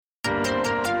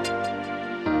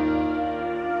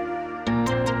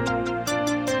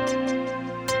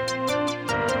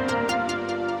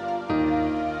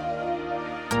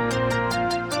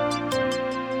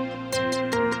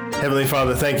Heavenly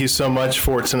Father, thank you so much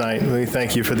for tonight. We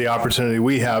thank you for the opportunity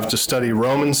we have to study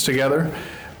Romans together.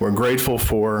 We're grateful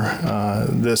for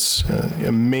this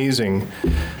amazing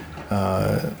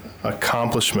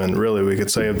accomplishment, really, we could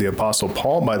say, of the Apostle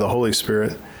Paul by the Holy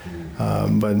Spirit,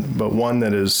 but one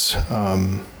that is,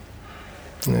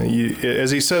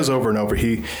 as he says over and over,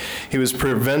 he was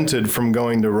prevented from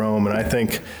going to Rome, and I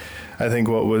think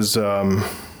what was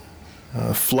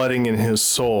flooding in his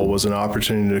soul was an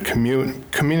opportunity to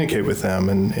communicate with them,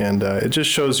 and it just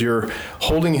shows you're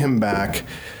holding him back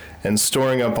and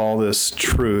storing up all this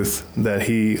truth that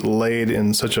he laid out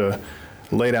in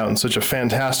such a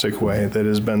fantastic way that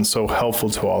has been so helpful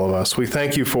to all of us. We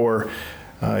thank you for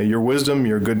your wisdom,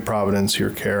 your good providence, your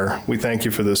care. We thank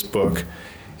you for this book,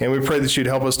 and we pray that you'd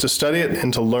help us to study it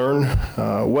and to learn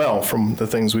well from the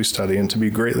things we study and to be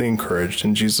greatly encouraged.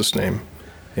 In Jesus' name,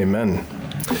 amen.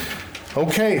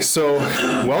 Okay, so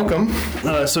welcome.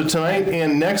 So tonight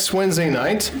and next Wednesday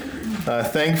night,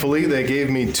 thankfully, they gave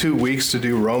me 2 weeks to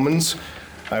do Romans.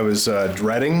 I was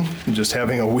dreading just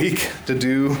having a week to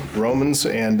do Romans,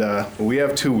 and we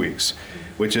have 2 weeks,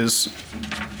 which is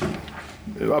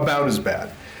about as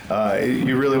bad.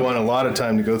 You really want a lot of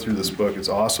time to go through this book. It's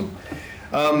awesome.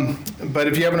 But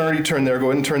if you haven't already turned there, go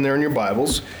ahead and turn there in your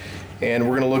Bibles, and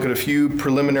we're going to look at a few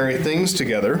preliminary things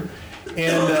together.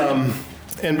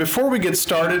 And before we get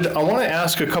started, I want to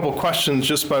ask a couple questions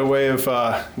just by way of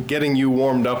getting you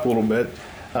warmed up a little bit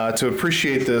to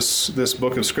appreciate this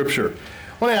book of Scripture.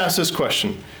 I want to ask this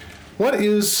question. What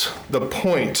is the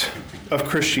point of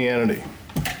Christianity?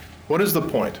 What is the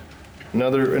point? In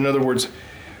other words,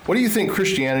 what do you think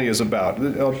Christianity is about?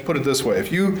 I'll put it this way.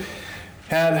 If you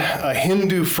had a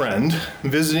Hindu friend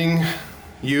visiting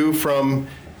you from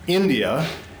India,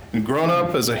 and grown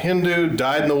up as a Hindu,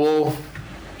 dyed-in-the-wool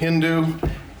Hindu,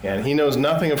 and he knows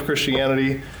nothing of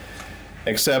Christianity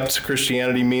except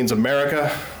Christianity means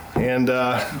America. And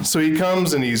so he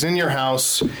comes and he's in your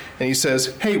house and he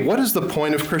says, hey, what is the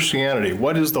point of Christianity?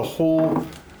 What is the whole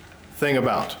thing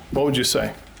about? What would you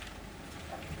say?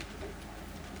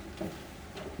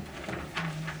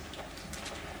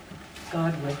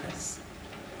 God with us.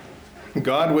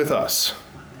 God with us.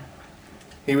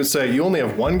 He would say, you only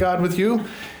have one God with you?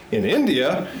 In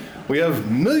India, we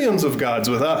have millions of gods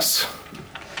with us.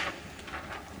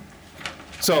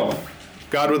 So,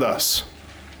 God with us.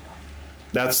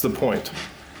 That's the point.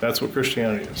 That's what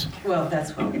Christianity is. Well,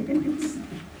 that's what it means.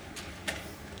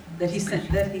 That he sent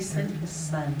his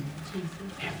son to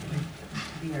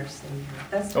be our Savior.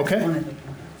 That's okay. One of the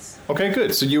points. Okay,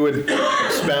 good. So you would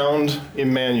expound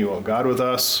Emmanuel, God with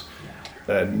us,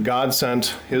 that God sent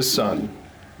his son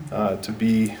to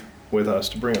be with us,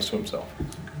 to bring us to himself.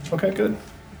 Okay, good.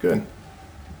 Good.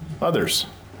 Others,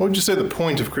 what would you say the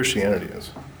point of Christianity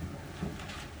is?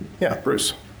 Yeah,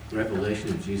 Bruce. Revelation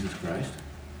of Jesus Christ.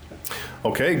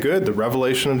 Okay, good. The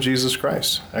revelation of Jesus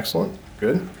Christ. Excellent.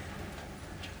 Good.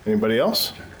 Anybody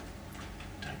else?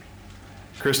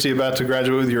 Christy, about to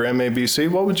graduate with your MABC.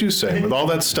 What would you say? With all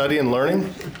that study and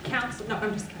learning? Counsel. No,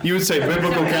 I'm just kidding. You would say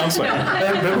biblical counseling.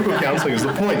 Biblical counseling is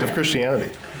the point of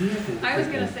Christianity. I was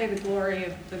going to say the glory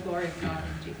of God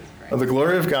in Jesus Christ. The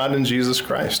glory of God in Jesus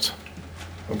Christ.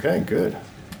 Okay, good.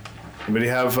 Anybody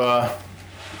have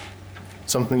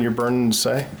something you're burning to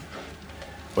say?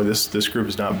 Well, this group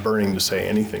is not burning to say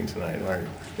anything tonight, are you?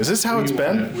 Is this how it's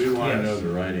been? We want to know the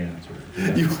right answer.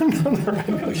 You want to know the right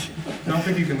answer? I don't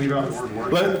think you can leave out the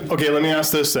word work. Okay, let me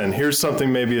ask this then. Here's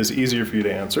something maybe is easier for you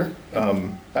to answer.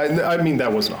 I mean,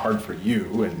 that wasn't hard for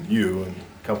you and a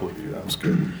couple of you. That was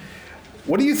good.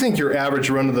 What do you think your average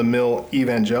run-of-the-mill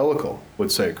evangelical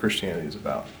would say Christianity is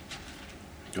about?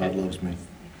 God loves me.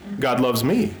 God loves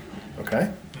me.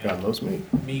 Okay? God loves me.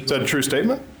 Is that a true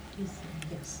statement?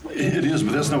 Yes. It is,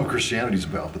 but that's not what Christianity is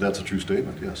about, but that's a true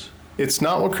statement, yes. It's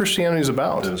not what Christianity is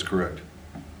about. That is correct.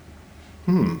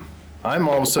 I'm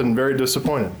all of a sudden very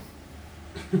disappointed.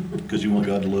 Because you want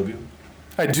God to love you?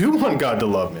 I do want God to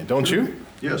love me, don't you?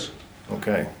 Yes.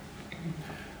 Okay.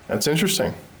 That's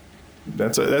interesting.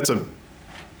 That's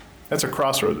a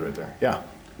crossroads right there. Yeah,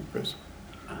 Bruce.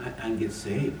 I can get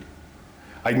saved.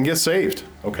 I can get saved.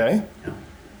 Okay.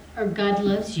 Or God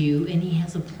loves you and he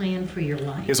has a plan for your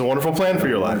life. He has a wonderful plan for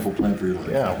your life. Wonderful plan for your life.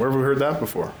 Yeah, where have we heard that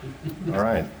before? All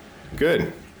right,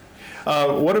 good.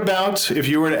 What about if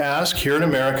you were to ask here in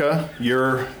America,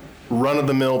 you're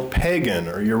run-of-the-mill pagan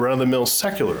or you're run-of-the-mill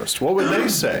secularist? What would they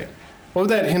say? What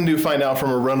would that Hindu find out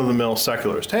from a run-of-the-mill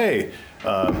secularist? Hey,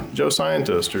 Joe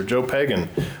Scientist or Joe Pagan,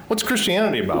 what's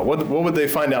Christianity about? What would they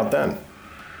find out then?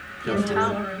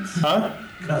 Intolerance. Huh?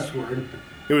 Cuss word.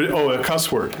 A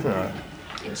cuss word.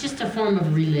 It's just a form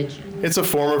of religion. It's a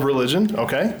form of religion,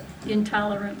 okay?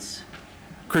 Intolerance.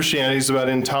 Christianity is about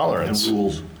And intolerance.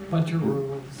 rules. Bunch of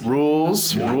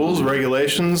rules. Rules,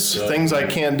 regulations, things I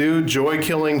can't do,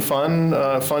 joy-killing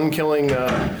fun-killing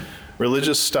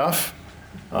religious stuff,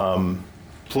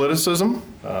 politicism,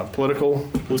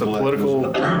 it's a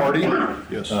political party.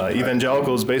 Yes.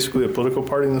 Evangelical is basically a political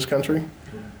party in this country.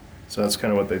 So that's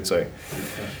kind of what they'd say.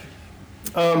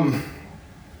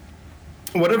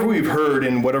 Whatever we've heard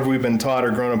and whatever we've been taught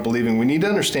or grown up believing, we need to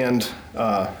understand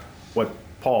what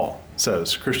Paul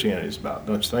says Christianity is about,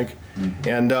 don't you think?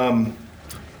 And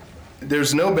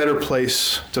there's no better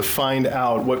place to find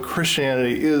out what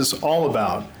Christianity is all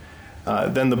about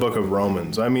than the book of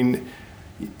Romans. I mean,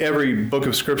 every book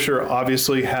of Scripture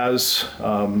obviously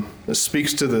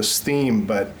speaks to this theme,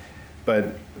 but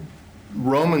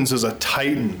Romans is a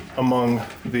titan among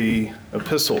the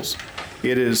epistles.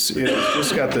 It's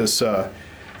just got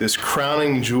this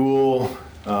crowning jewel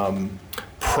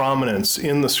prominence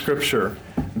in the Scripture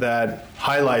that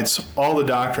highlights all the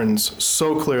doctrines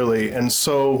so clearly and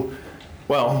so,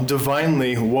 well,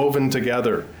 divinely woven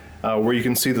together, where you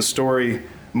can see the story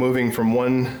moving from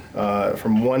one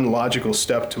logical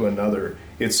step to another.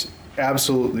 It's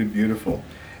absolutely beautiful.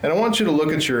 And I want you to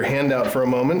look at your handout for a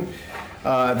moment,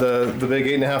 the big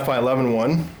 8.5 by 11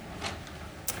 one.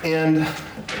 And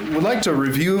would like to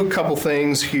review a couple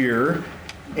things here,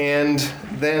 and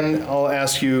then I'll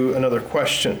ask you another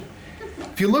question.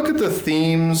 If you look at the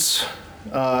themes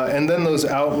and then those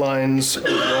outlines of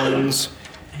Romans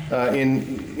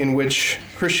in which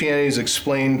Christianity is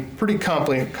explained pretty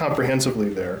comprehensively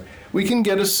there, we can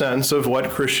get a sense of what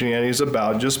Christianity is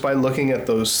about just by looking at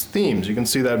those themes. You can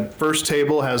see that first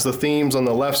table has the themes on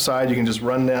the left side. You can just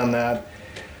run down that.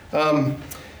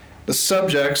 The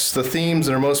subjects, the themes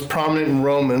that are most prominent in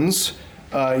Romans,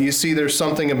 you see there's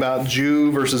something about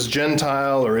Jew versus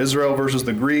Gentile or Israel versus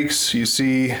the Greeks. You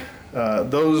see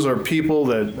those are people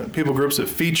groups that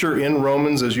feature in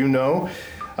Romans, as you know.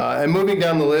 And moving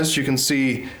down the list, you can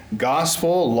see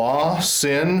gospel, law,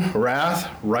 sin, wrath,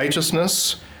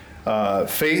 righteousness,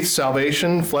 faith,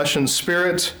 salvation, flesh and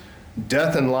spirit,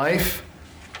 death and life.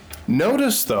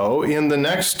 Notice, though, in the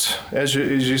next, as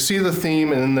you see the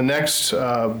theme and in the next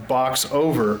box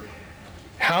over,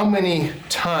 how many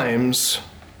times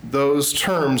those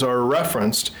terms are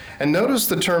referenced. And notice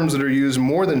the terms that are used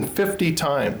more than 50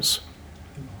 times.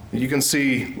 You can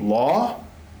see law,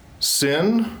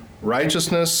 sin,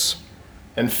 righteousness,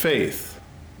 and faith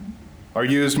are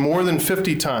used more than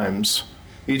 50 times,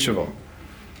 each of them.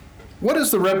 What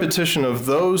is the repetition of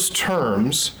those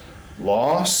terms,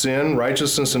 law, sin,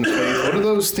 righteousness, and faith? What do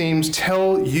those themes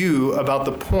tell you about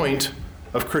the point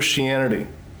of Christianity?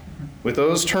 With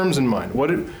those terms in mind, what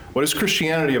is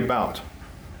Christianity about?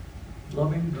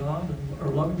 Loving God, or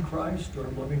loving Christ, or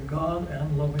loving God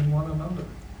and loving one another.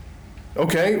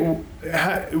 Okay,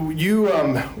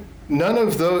 none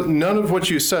of what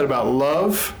you said about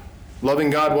loving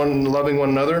God, loving one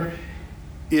another,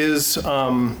 is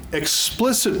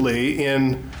explicitly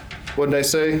in, what did I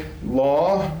say?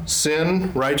 Law,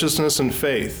 sin, righteousness, and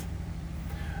faith.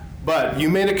 But you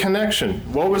made a connection.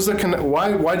 What was the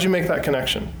why'd you make that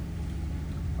connection?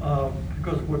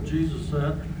 Because of what Jesus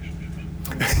said.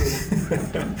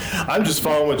 I'm just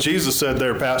following what Jesus said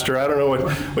there, Pastor. I don't know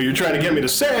what you're trying to get me to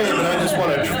say, but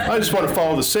I just want to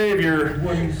follow the Savior.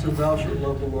 When he said, "Thou shalt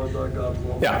love the Lord thy God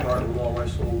with all thy heart, with all thy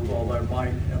soul, with all thy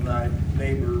might, and thy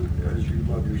neighbor as you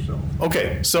love yourself."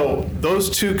 Okay, so those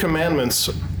two commandments,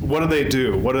 what do they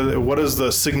do? What is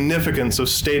the significance of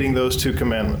stating those two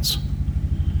commandments?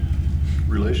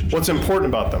 Relationship. What's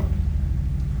important about them?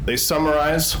 They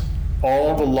summarize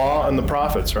all the law and the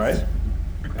prophets, right?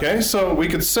 Okay, so we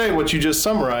could say what you just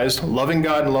summarized, loving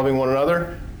God and loving one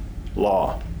another,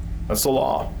 law. That's the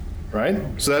law, right?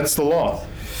 So that's the law.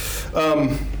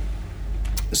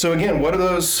 So again, what do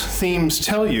those themes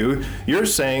tell you? You're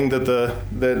saying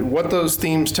that what those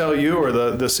themes tell you, or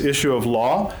this issue of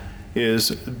law,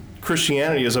 is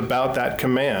Christianity is about that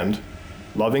command,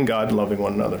 loving God and loving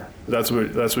one another. That's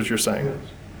what you're saying.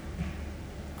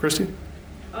 Christy?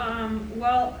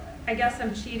 Well, I guess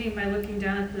I'm cheating by looking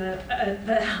down at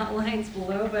the outlines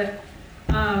below, but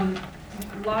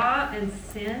law and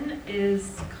sin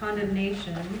is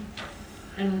condemnation,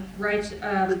 and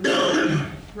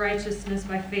righteousness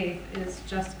by faith is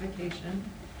justification.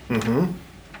 Mm-hmm.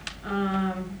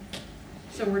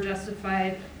 So we're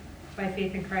justified by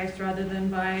faith in Christ rather than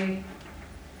by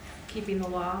keeping the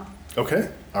law. Okay.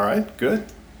 All right.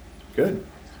 Good.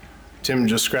 Tim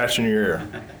just scratching your ear.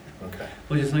 Okay.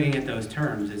 Well, just looking at those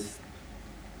terms, it's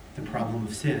the problem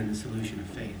of sin and the solution of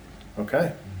faith.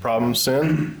 Okay. Problem,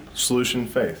 sin, solution,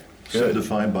 faith. Sin Good.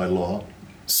 defined by law.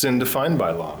 sin defined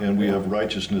by law. And we have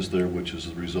righteousness there, which is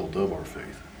the result of our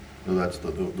faith. So that's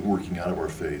the working out of our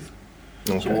faith.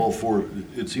 Okay. So all four,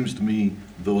 it seems to me,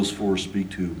 those four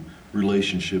speak to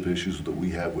relationship issues that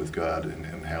we have with God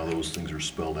and how those things are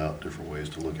spelled out, different ways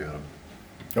to look at them.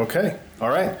 Okay, all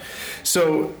right.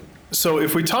 So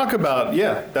if we talk about,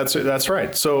 that's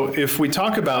right. So if we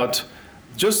talk about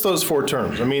just those four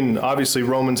terms, I mean, obviously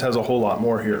Romans has a whole lot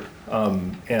more here.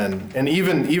 And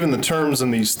even the terms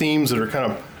and these themes that are kind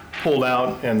of pulled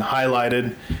out and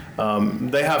highlighted,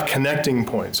 they have connecting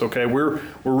points, okay? We're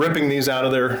ripping these out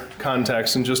of their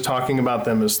context and just talking about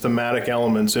them as thematic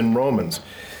elements in Romans.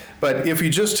 But if you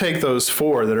just take those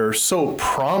four that are so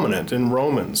prominent in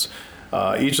Romans,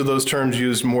 each of those terms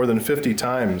used more than 50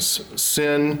 times,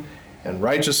 sin and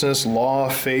righteousness, law,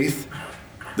 faith.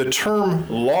 The term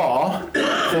law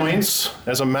points,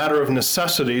 as a matter of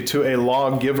necessity, to a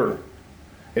lawgiver.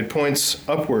 It points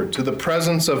upward to the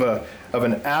presence of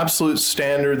an absolute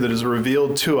standard that is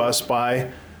revealed to us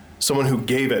by someone who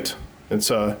gave it. There's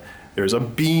a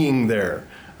being there,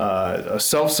 a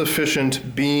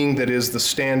self-sufficient being that is the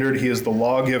standard. He is the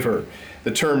lawgiver.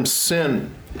 The term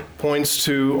sin points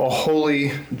to a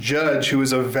holy judge who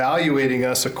is evaluating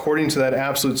us according to that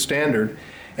absolute standard.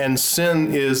 And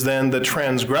sin is then the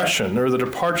transgression or the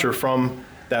departure from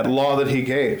that law that he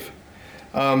gave.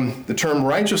 The term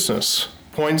righteousness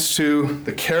points to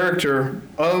the character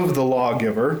of the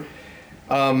lawgiver,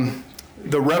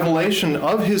 the revelation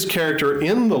of his character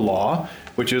in the law,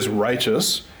 which is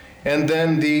righteous, and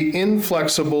then the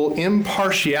inflexible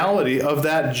impartiality of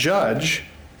that judge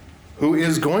who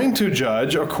is going to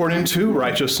judge according to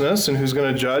righteousness and who's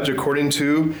going to judge according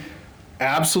to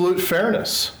absolute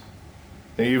fairness.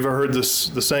 Now, you've heard the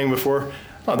saying before,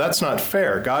 oh, that's not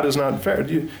fair. God is not fair.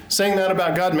 Saying that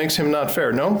about God makes him not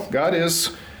fair. No, God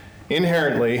is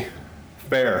inherently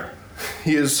fair.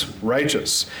 He is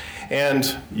righteous.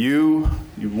 And you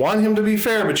want him to be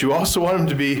fair, but you also want him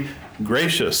to be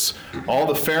gracious. All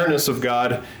the fairness of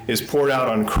God is poured out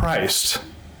on Christ.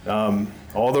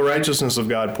 All the righteousness of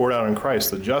God poured out on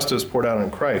Christ. The justice poured out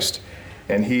on Christ.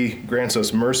 And he grants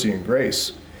us mercy and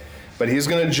grace. But he's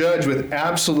going to judge with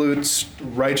absolute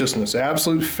righteousness,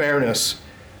 absolute fairness,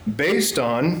 based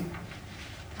on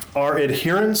our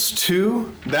adherence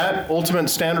to that ultimate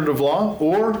standard of law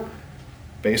or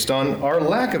based on our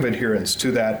lack of adherence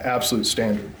to that absolute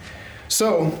standard.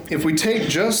 So if we take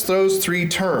just those three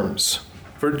terms,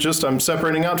 I'm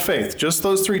separating out faith, just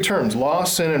those three terms, law,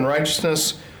 sin, and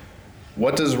righteousness,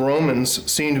 what does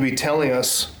Romans seem to be telling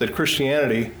us that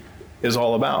Christianity is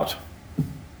all about?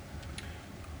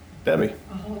 Debbie?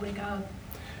 A holy God.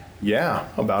 Yeah,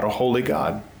 about a holy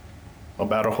God.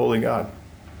 About a holy God.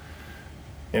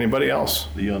 Anybody else?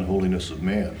 The unholiness of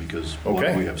man, because why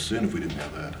would we have sin if we didn't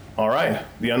have that? All right,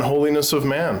 the unholiness of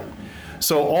man.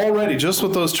 So already, just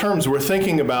with those terms, we're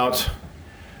thinking about,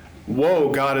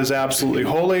 whoa, God is absolutely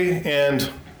holy,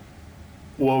 and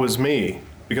woe is me,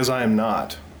 because I am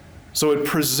not. So it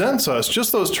presents us,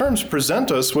 just those terms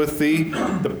present us with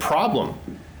the problem.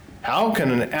 How can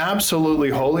an absolutely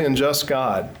holy and just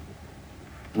God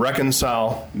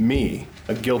reconcile me,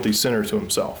 a guilty sinner, to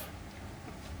himself?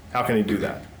 How can he do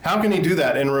that? How can he do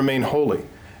that and remain holy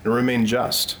and remain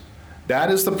just? That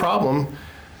is the problem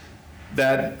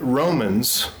that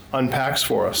Romans unpacks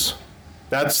for us.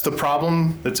 That's the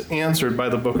problem that's answered by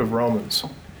the book of Romans,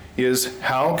 is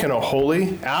how can a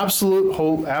holy,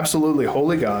 absolutely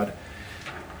holy God,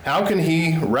 how can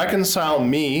he reconcile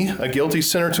me, a guilty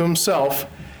sinner, to himself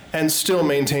and still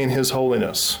maintain his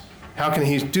holiness? How can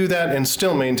he do that and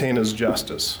still maintain his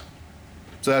justice?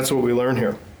 So that's what we learn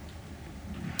here.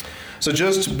 So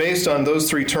just based on those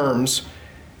three terms,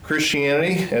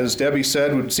 Christianity, as Debbie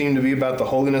said, would seem to be about the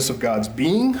holiness of God's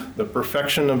being, the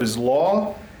perfection of his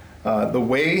law, the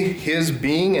way his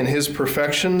being and his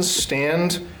perfections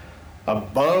stand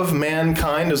above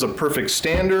mankind as a perfect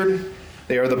standard.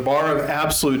 They are the bar of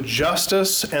absolute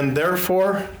justice, and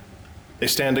therefore they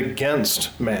stand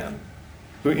against man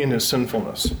in his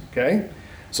sinfulness. Okay?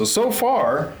 So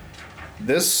far,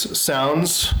 this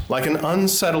sounds like an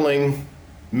unsettling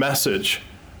message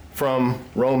from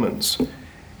Romans.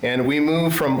 And we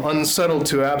move from unsettled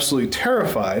to absolutely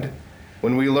terrified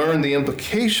when we learn the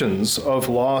implications of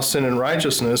law, sin, and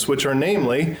righteousness, which are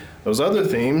namely those other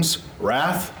themes,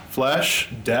 wrath, flesh,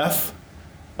 death.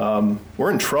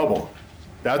 We're in trouble.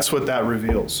 That's what that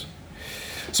reveals.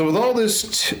 So with all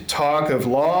this talk of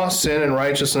law, sin, and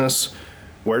righteousness,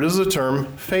 where does the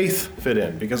term faith fit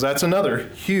in? Because that's another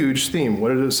huge theme. What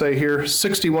did it say here?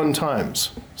 61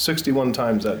 times. 61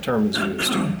 times that term is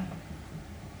used.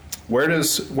 Where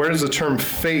does the term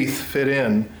faith fit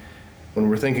in when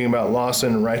we're thinking about law,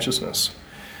 sin, and righteousness?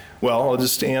 Well, I'll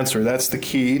just answer. That's the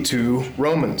key to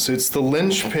Romans. It's the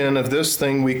linchpin of this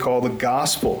thing we call the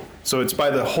gospel. So it's by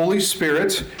the Holy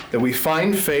Spirit that we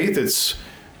find faith.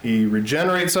 He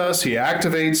regenerates us. He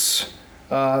activates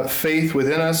faith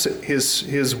within us.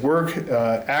 His work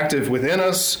active within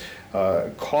us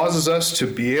causes us to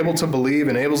be able to believe,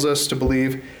 enables us to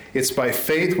believe. It's by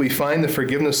faith we find the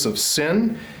forgiveness of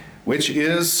sin, which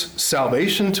is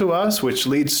salvation to us, which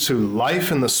leads to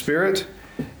life in the Spirit.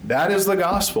 That is the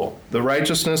gospel, the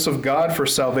righteousness of God for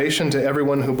salvation to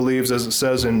everyone who believes, as it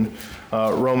says in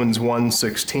Romans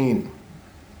 1:16.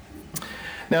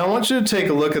 Now, I want you to take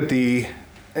a look at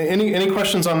any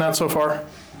questions on that so far?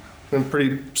 Been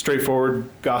pretty straightforward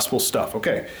gospel stuff.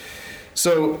 Okay.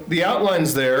 So the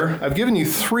outlines there, I've given you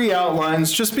 3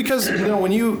 outlines just because,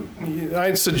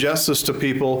 I suggest this to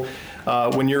people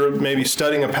when you're maybe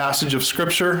studying a passage of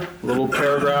Scripture, a little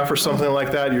paragraph or something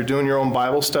like that, you're doing your own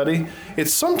Bible study.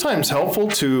 It's sometimes helpful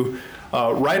to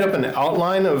write up an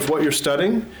outline of what you're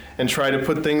studying and try to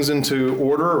put things into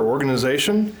order or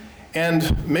organization.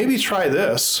 And maybe try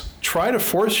this. Try to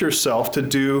force yourself to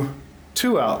do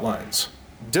 2 outlines,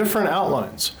 different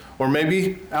outlines, or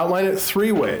maybe outline it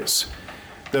 3 ways.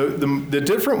 The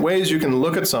different ways you can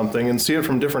look at something and see it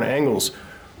from different angles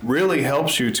really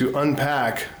helps you to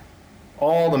unpack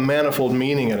all the manifold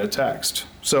meaning in a text.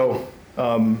 So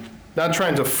not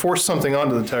trying to force something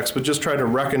onto the text, but just try to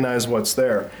recognize what's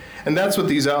there. And that's what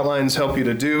these outlines help you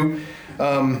to do.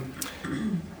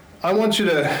 I want you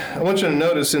to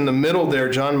notice in the middle there,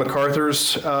 John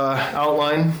MacArthur's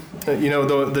outline.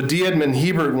 The D. Edmond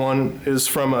Hebert one is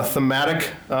from a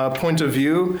thematic point of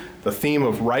view, the theme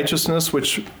of righteousness,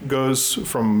 which goes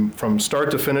from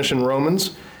start to finish in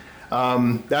Romans.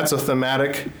 That's a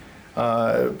thematic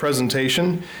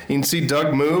presentation. You can see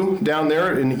Doug Moo down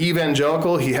there in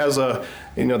Evangelical. He has the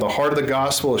heart of the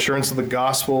gospel, assurance of the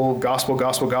gospel.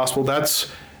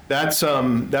 That's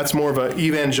more of an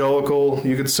evangelical,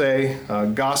 you could say,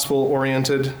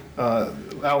 gospel-oriented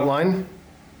outline.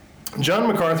 John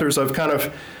MacArthur's, I've kind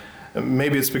of,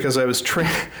 maybe it's because I was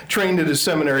trained at a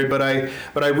seminary, but I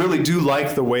really do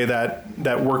like the way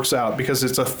that works out, because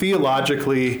it's a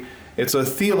theological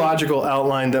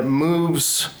outline that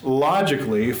moves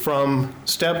logically from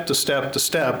step to step to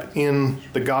step in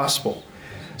the gospel.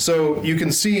 So you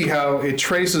can see how it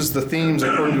traces the themes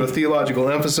according to a theological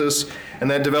emphasis,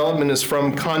 and that development is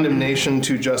from condemnation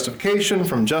to justification,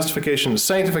 from justification to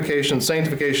sanctification,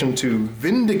 sanctification to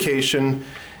vindication,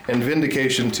 and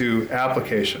vindication to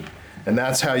application. And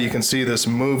that's how you can see this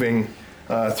moving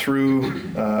through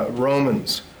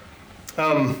Romans.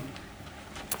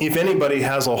 If anybody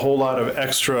has a whole lot of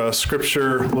extra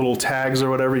scripture, little tags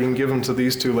or whatever, you can give them to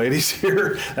these 2 ladies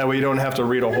here. That way you don't have to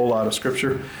read a whole lot of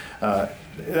scripture.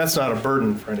 That's not a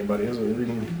burden for anybody, is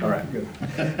it? All right, good.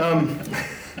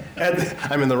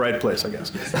 I'm in the right place, I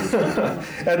guess.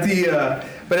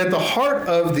 But at the heart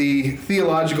of the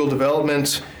theological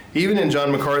development, even in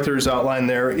John MacArthur's outline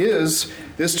there, is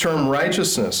this term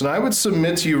righteousness. And I would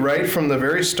submit to you right from the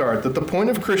very start that the point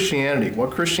of Christianity,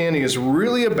 what Christianity is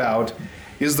really about,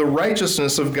 is the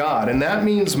righteousness of God. And that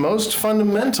means most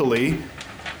fundamentally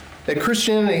that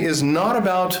Christianity is not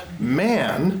about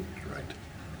man,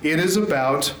 it is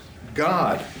about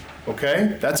God.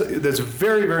 Okay? That's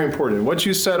very, very important. What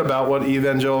you said about what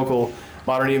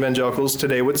modern evangelicals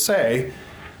today would say,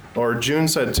 or June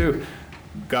said too,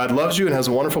 God loves you and has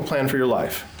a wonderful plan for your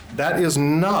life. That is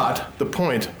not the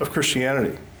point of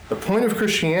Christianity. The point of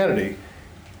Christianity,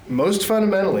 most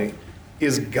fundamentally,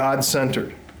 is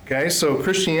God-centered. Okay? So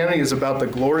Christianity is about the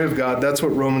glory of God. That's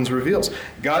what Romans reveals.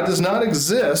 God does not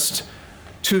exist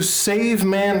to save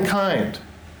mankind.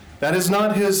 That is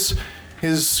not his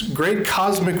great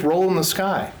cosmic role in the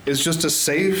sky. It's just to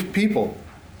save people.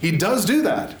 He does do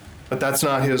that, but that's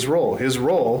not his role. His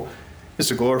role is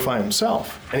to glorify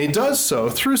himself. And he does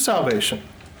so through salvation.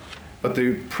 But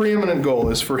the preeminent goal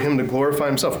is for him to glorify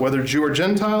himself, whether Jew or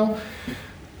Gentile,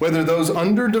 whether those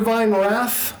under divine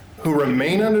wrath who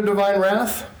remain under divine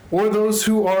wrath, or those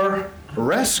who are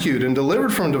rescued and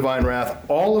delivered from divine wrath.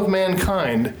 All of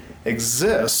mankind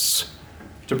exists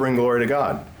to bring glory to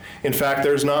God. In fact,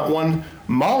 there's not one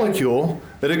molecule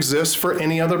that exists for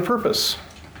any other purpose.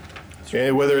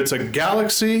 Okay, whether it's a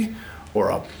galaxy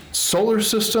or a solar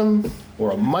system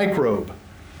or a microbe,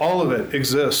 all of it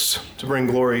exists to bring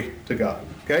glory to God.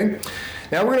 Okay?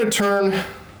 Now we're going to turn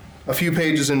a few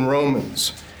pages in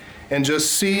Romans and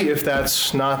just see if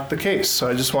that's not the case.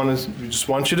 I just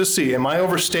want you to see, am I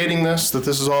overstating this, that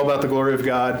this is all about the glory of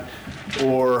God,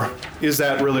 or is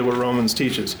that really what Romans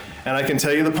teaches? And I can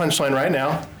tell you the punchline right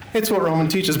now. It's what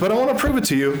Romans teaches, but I want to prove it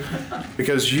to you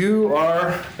because you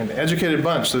are an educated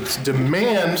bunch that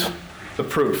demand the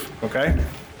proof, okay?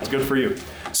 It's good for you.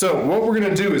 So what we're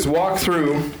going to do is walk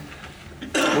through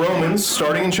Romans,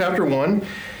 starting in chapter 1,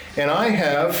 and I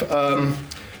have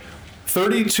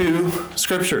 32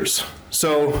 scriptures.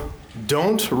 So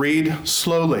don't read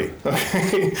slowly,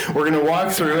 okay? We're going to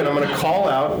walk through it. I'm going to call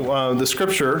out the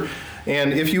scripture,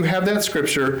 and if you have that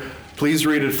scripture, please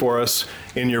read it for us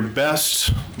in your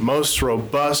best, most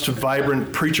robust,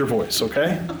 vibrant preacher voice,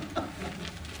 okay?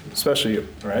 Especially you,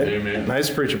 all right? Amen. Nice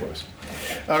preacher voice.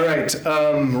 All right,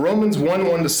 Romans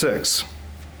 1:1-6.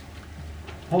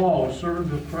 Paul, a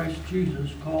servant of Christ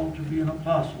Jesus, called to be an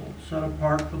apostle, set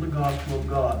apart for the gospel of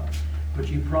God, which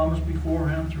he promised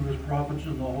beforehand through his prophets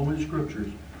in the Holy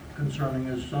Scriptures, concerning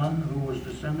his Son, who was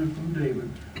descended from David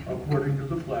according to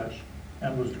the flesh,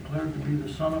 and was declared to be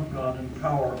the Son of God in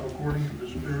power according to the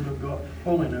Spirit of God,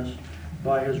 holiness,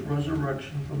 by his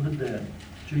resurrection from the dead,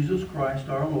 Jesus Christ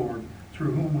our Lord,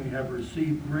 through whom we have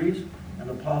received grace and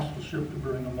apostleship to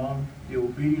bring among the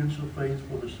obedience of faith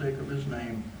for the sake of his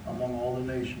name among all the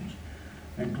nations,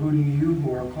 including you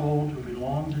who are called to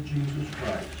belong to Jesus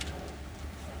Christ.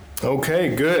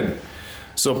 Okay, good.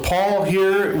 So Paul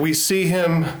here, we see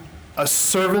him a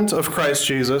servant of Christ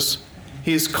Jesus.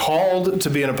 He's called to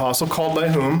be an apostle. Called by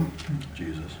whom?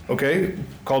 Jesus. Okay,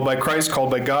 called by Christ, called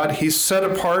by God. He's set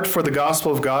apart for the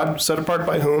gospel of God. Set apart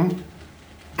by whom?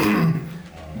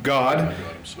 God,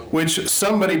 which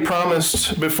somebody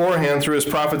promised beforehand through his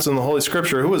prophets in the Holy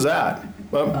Scripture. Who was that?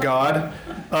 Well, God.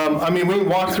 We can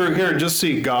walk through here and just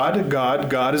see God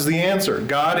is the answer.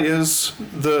 God is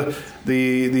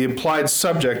the implied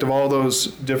subject of all those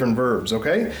different verbs,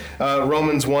 okay?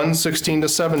 Romans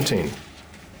 1:16-17.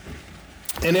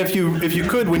 And if you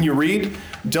could, when you read,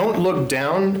 don't look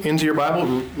down into your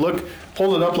Bible.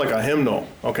 Hold it up like a hymnal,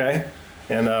 okay?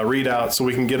 And read out so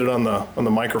we can get it on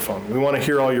the microphone. We want to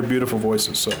hear all your beautiful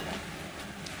voices. So,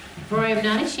 For I am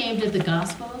not ashamed of the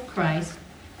gospel of Christ,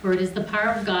 for it is the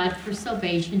power of God for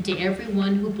salvation to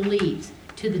everyone who believes,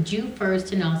 to the Jew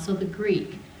first and also the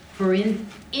Greek. For in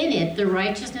it the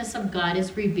righteousness of God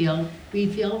is revealed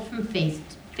from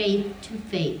faith to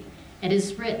faith. It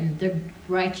is written, the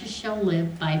righteous shall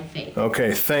live by faith.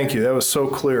 okay, thank you. That was so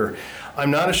clear. I'm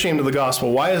not ashamed of the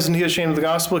gospel. Why isn't he ashamed of the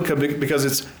gospel? Because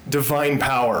it's divine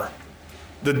power.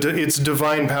 It's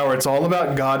divine power. It's all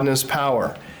about God and his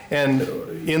power. And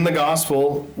in the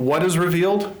gospel, what is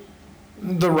revealed?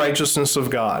 The righteousness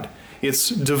of God. It's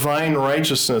divine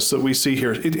righteousness that we see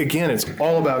here. Again, it's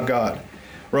all about God.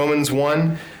 Romans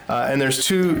 1, and there's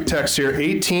two texts here,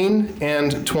 18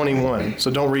 and 21.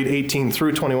 So don't read 18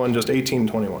 through 21, just 18 and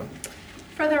 21.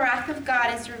 For the wrath of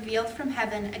God is revealed from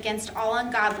heaven against all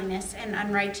ungodliness and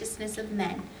unrighteousness of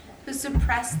men, who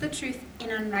suppress the truth in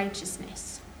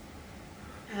unrighteousness.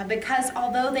 Because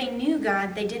although they knew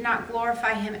God, they did not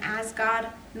glorify him as God,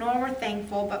 nor were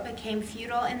thankful, but became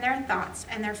futile in their thoughts,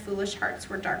 and their foolish hearts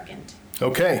were darkened.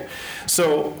 Okay,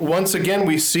 so once again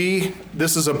we see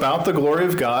this is about the glory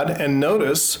of God, and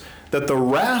notice that the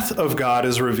wrath of God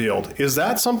is revealed. Is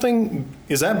that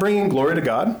bringing glory to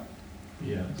God?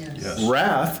 Yes.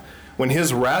 Wrath, when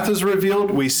his wrath is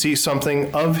revealed, we see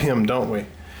something of him, don't we?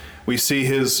 We see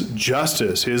his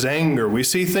justice, his anger. We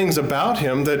see things about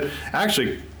him that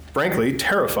actually, frankly,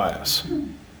 terrify us.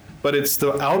 But it's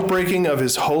the outbreaking of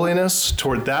his holiness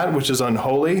toward that which is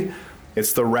unholy.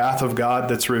 It's the wrath of God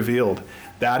that's revealed.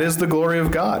 That is the glory of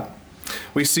God.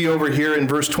 We see over here in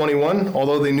verse 21,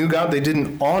 although they knew God, they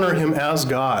didn't honor him as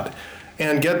God.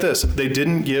 And get this, they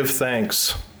didn't give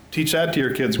thanks. Teach that to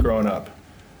your kids growing up.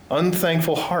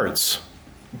 Unthankful hearts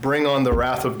bring on the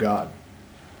wrath of God.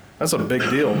 That's a big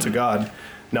deal to God.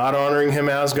 Not honoring him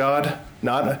as God,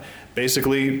 not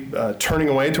basically turning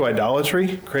away to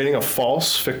idolatry, creating a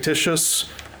false, fictitious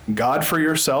God for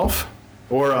yourself,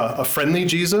 or a friendly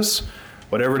Jesus,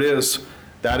 whatever it is,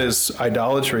 that is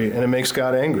idolatry, and it makes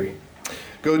God angry.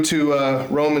 Go to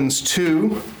Romans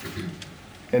 2,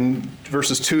 and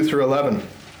verses 2 through 11.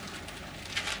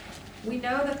 We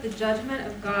know that the judgment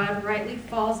of God rightly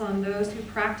falls on those who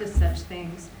practice such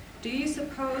things. Do you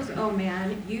suppose, O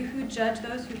man, you who judge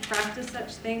those who practice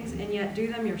such things and yet do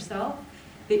them yourself,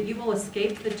 that you will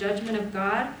escape the judgment of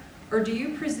God? Or do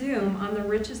you presume on the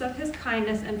riches of his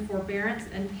kindness and forbearance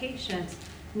and patience,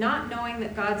 not knowing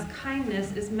that God's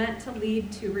kindness is meant to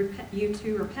lead you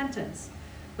to repentance?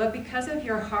 But because of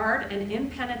your hard and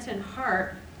impenitent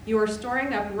heart, you are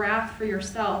storing up wrath for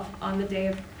yourself on the day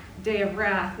of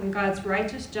wrath, when God's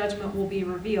righteous judgment will be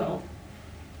revealed.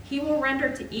 He will render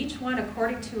to each one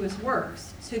according to his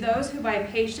works. To those who by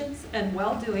patience and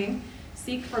well-doing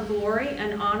seek for glory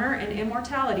and honor and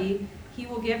immortality, he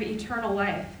will give eternal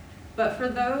life. But for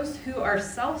those who are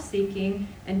self-seeking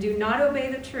and do not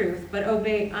obey the truth, but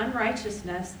obey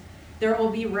unrighteousness, there will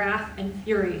be wrath and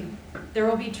fury. There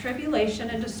will be tribulation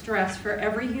and distress for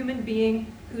every human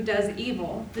being who does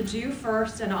evil, the Jew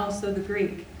first and also the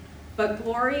Greek. But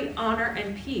glory, honor,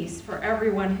 and peace for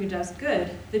everyone who does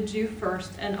good, the Jew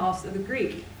first and also the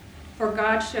Greek. For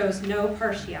God shows no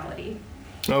partiality.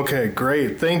 Okay,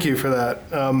 great. Thank you for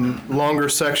that longer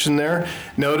section there.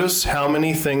 Notice how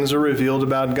many things are revealed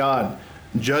about God.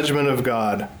 Judgment of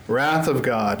God, wrath of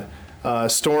God,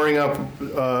 storing up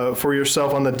for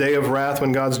yourself on the day of wrath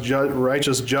when God's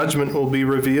righteous judgment will be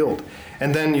revealed.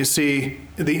 And then you see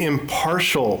the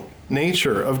impartial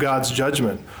nature of God's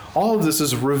judgment. All of this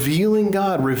is revealing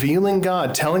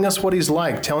God, telling us what he's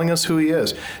like, telling us who he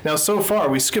is. Now, so far,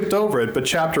 we skipped over it, but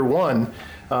chapter 1,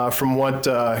 from what,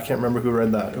 I can't remember who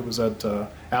read that. It was at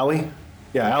Allie?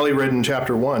 Yeah, Allie read in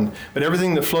chapter 1. But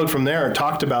everything that flowed from there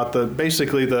talked about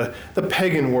basically the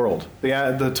pagan world,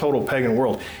 the total pagan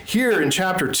world. Here in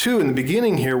chapter 2, in the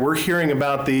beginning here, we're hearing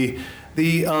about the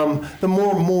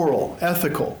more moral,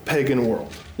 ethical pagan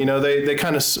world. You know, they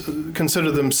kind of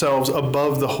consider themselves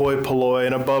above the hoi polloi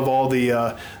and above all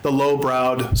the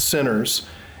low-browed sinners.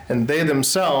 And they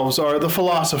themselves are the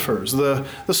philosophers, the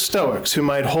Stoics, who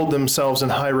might hold themselves in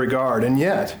high regard. And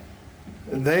yet,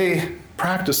 they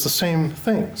practice the same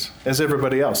things as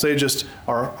everybody else. They just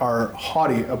are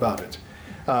haughty about it.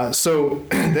 So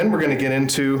then we're going to get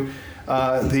into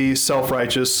the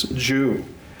self-righteous Jew.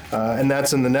 And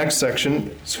that's in the next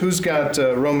section. Who's got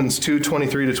Romans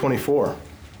 2:23-24?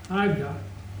 I've got it.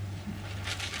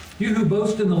 You who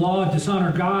boast in the law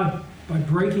dishonor God by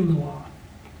breaking the law.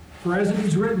 For as it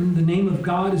is written, the name of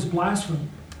God is blasphemed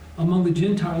among the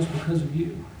Gentiles because of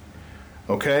you.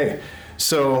 Okay,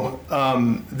 so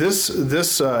this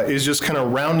is just kind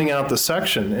of rounding out the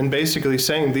section and basically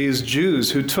saying these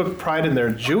Jews who took pride in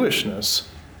their Jewishness,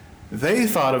 they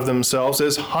thought of themselves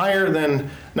as higher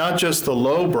than not just the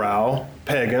lowbrow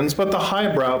pagans, but the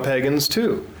highbrow pagans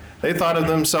too. They thought of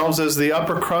themselves as the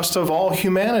upper crust of all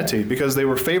humanity because they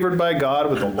were favored by God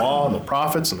with the law and the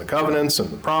prophets and the covenants and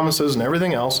the promises and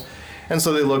everything else. And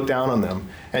so they looked down on them.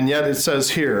 And yet it says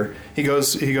here, he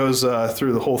goes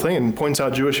through the whole thing and points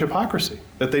out Jewish hypocrisy,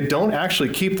 that they don't actually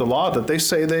keep the law that they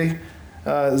say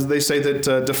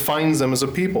that defines them as a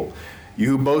people.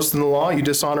 You who boast in the law, you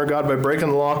dishonor God by breaking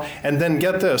the law. And then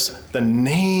get this, the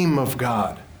name of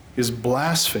God is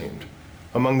blasphemed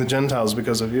among the Gentiles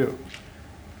because of you.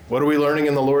 What are we learning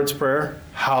in the Lord's Prayer?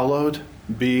 Hallowed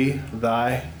be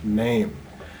thy name.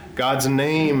 God's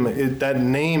name, that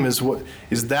name is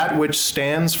that which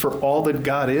stands for all that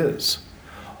God is.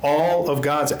 All of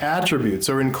God's attributes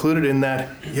are included in that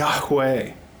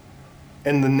Yahweh.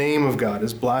 And the name of God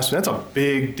is blasphemed. That's a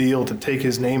big deal to take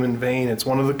his name in vain. It's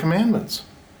one of the commandments.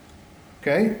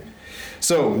 Okay?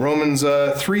 So, Romans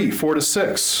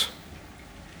 3:4-6.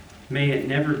 May it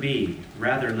never be.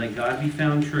 Rather, let God be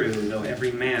found true, though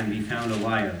every man be found a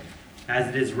liar. As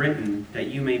it is written, that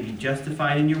you may be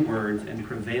justified in your words and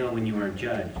prevail when you are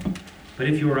judged. But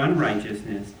if your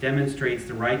unrighteousness demonstrates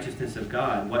the righteousness of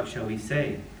God, what shall we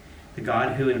say? The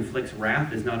God who inflicts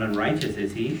wrath is not unrighteous,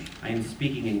 is he? I am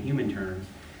speaking in human terms.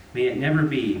 May it never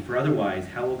be, for otherwise,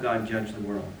 how will God judge the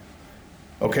world?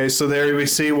 Okay, so there we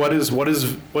see what is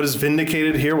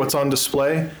vindicated here, what's on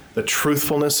display, the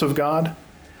truthfulness of God.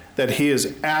 That he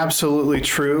is absolutely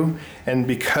true, and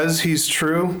because he's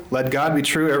true, let God be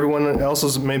true. Everyone else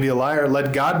is maybe a liar.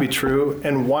 Let God be true.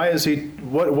 And why is he?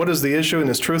 What is the issue in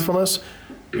his truthfulness?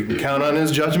 We can count on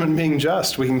his judgment being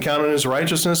just. We can count on his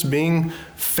righteousness being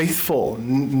faithful,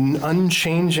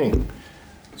 unchanging.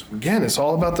 So again, it's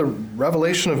all about the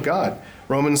revelation of God.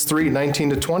 Romans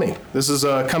 3:19-20. This is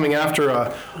coming after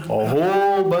a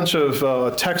whole bunch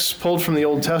of texts pulled from the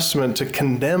Old Testament to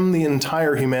condemn the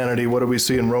entire humanity. What do we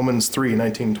see in Romans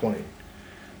 3:19-20?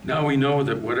 Now we know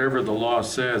that whatever the law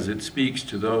says, it speaks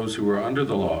to those who are under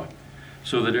the law,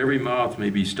 so that every mouth may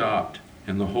be stopped,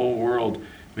 and the whole world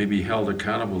may be held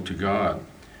accountable to God.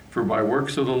 For by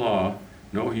works of the law,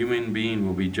 no human being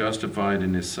will be justified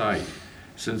in his sight,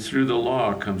 since through the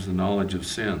law comes the knowledge of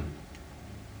sin.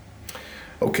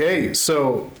 Okay,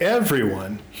 so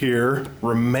everyone here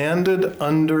remanded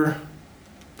under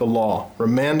the law,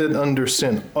 remanded under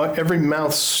sin. Every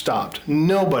mouth stopped.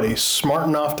 Nobody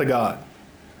smarting off to God,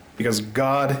 because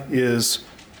God is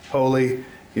holy,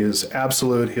 he is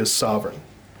absolute, he is sovereign.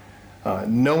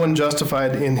 No one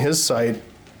justified in his sight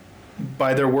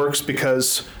by their works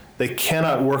because they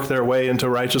cannot work their way into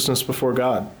righteousness before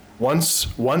God. Once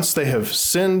they have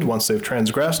sinned, once they've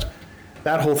transgressed,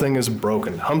 that whole thing is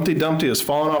broken. Humpty Dumpty has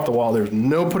fallen off the wall. There's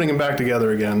no putting him back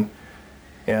together again.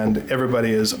 and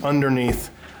everybody is underneath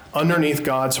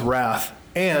God's wrath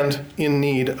and in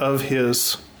need of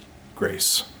his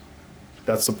grace.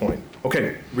 That's the point.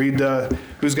 Okay, read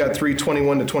who's got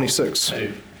 3:21 to 26.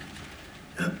 Hey.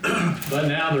 But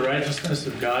now the righteousness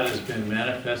of God has been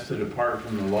manifested apart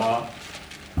from the law,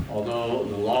 although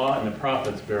the law and the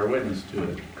prophets bear witness to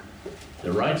it.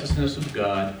 The righteousness of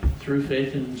God through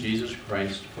faith in Jesus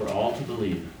Christ for all to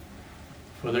believe.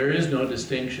 For there is no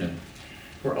distinction,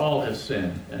 for all have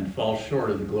sinned and fall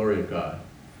short of the glory of God,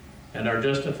 and are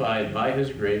justified by his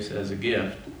grace as a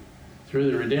gift through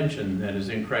the redemption that is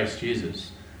in Christ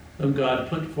Jesus, whom God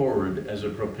put forward as a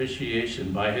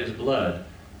propitiation by his blood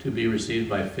to be received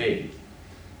by faith.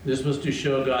 This was to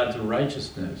show God's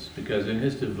righteousness, because in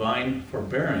his divine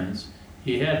forbearance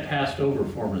he had passed over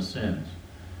former sins.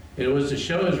 It was to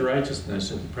show his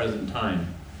righteousness at the present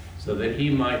time, so that he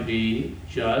might be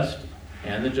just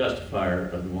and the justifier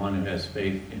of the one who has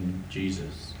faith in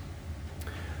Jesus.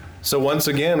 So once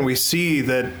again, we see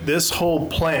that this whole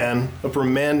plan of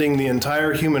remanding the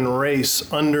entire human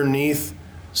race underneath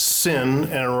sin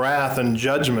and wrath and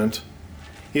judgment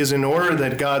is in order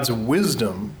that God's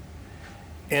wisdom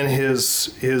and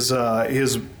his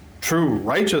true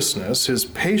righteousness, his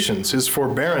patience, his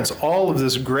forbearance, all of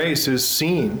this grace is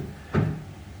seen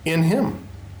in him.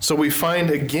 So we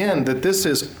find again that this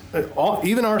is,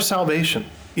 even our salvation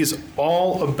is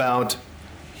all about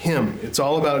him. It's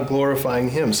all about glorifying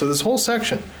him. So this whole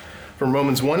section from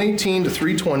Romans 1:18 to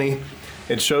 3:20,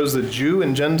 it shows that Jew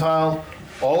and Gentile,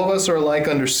 all of us are alike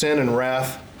under sin and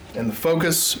wrath, and the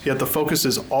focus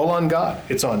is all on God.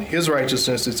 It's on his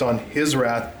righteousness, it's on his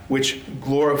wrath, which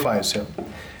glorifies him.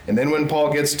 And then when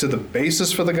Paul gets to the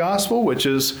basis for the gospel, which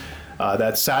is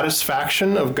that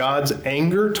satisfaction of God's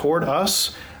anger toward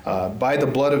us by the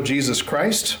blood of Jesus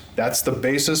Christ, that's the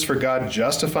basis for God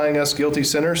justifying us guilty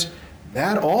sinners.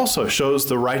 That also shows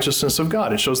the righteousness of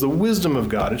God. It shows the wisdom of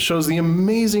God. It shows the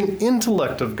amazing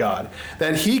intellect of God,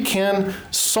 that he can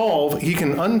solve, he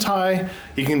can untie,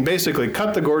 he can basically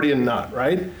cut the Gordian knot,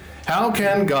 right? How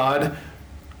can God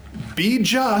be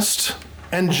just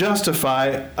and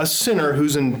justify a sinner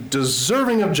who's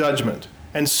deserving of judgment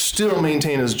and still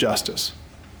maintain his justice?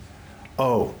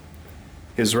 Oh,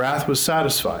 his wrath was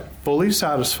satisfied, fully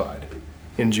satisfied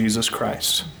in Jesus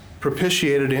Christ,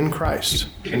 propitiated in Christ.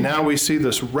 And now we see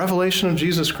this revelation of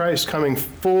Jesus Christ coming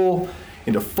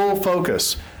into full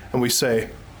focus, and we say,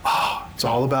 it's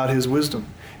all about his wisdom.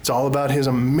 It's all about his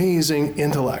amazing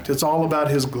intellect. It's all about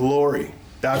his glory.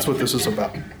 That's what this is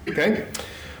about. Okay?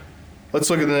 Let's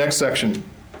look at the next section.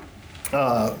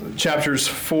 Chapters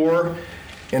 4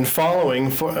 and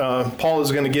following, Paul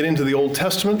is going to get into the Old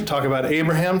Testament, talk about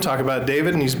Abraham, talk about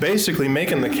David, and he's basically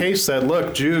making the case that,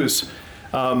 look, Jews,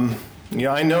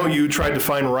 I know you tried to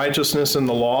find righteousness in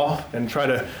the law and try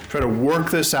to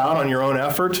work this out on your own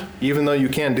effort, even though you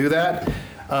can't do that.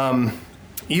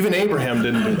 Even Abraham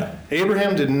didn't do that.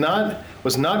 Abraham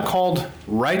was not called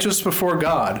righteous before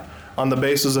God on the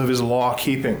basis of his law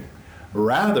keeping.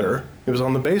 Rather, it was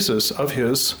on the basis of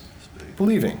his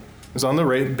believing. It was on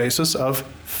the basis of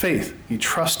faith. He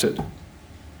trusted.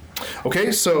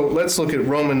 Okay, so let's look at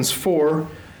Romans 4,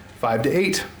 5 to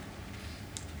 8.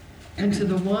 And to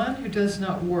the one who does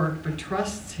not work, but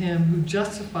trusts him who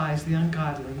justifies the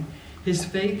ungodly, his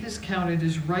faith is counted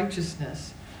as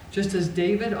righteousness. Just as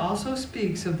David also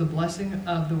speaks of the blessing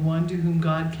of the one to whom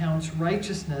God counts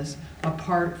righteousness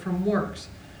apart from works.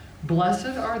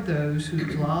 Blessed are those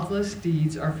whose lawless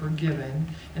deeds are forgiven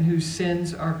and whose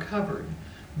sins are covered.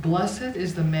 Blessed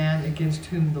is the man against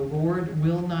whom the Lord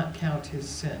will not count his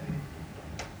sin.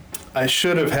 I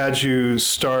should have had you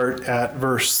start at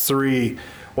verse 3.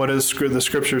 What does the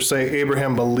scripture say?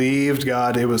 Abraham believed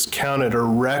God, it was counted or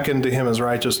reckoned to him as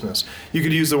righteousness. You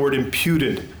could use the word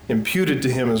imputed to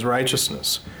him as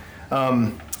righteousness.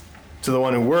 To the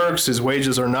one who works, his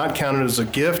wages are not counted as a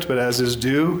gift, but as his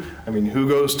due. I mean, who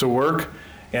goes to work?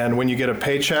 And when you get a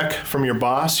paycheck from your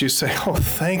boss, you say, oh,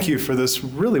 thank you for this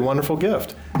really wonderful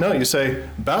gift. No, you say,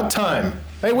 about time.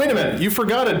 Hey, wait a minute, you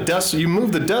forgot you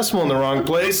moved the decimal in the wrong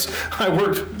place. I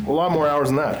worked a lot more hours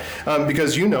than that.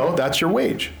 Because that's your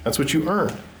wage. That's what you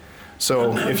earn.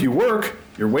 So if you work,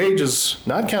 your wage is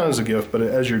not counted as a gift, but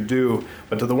as your due.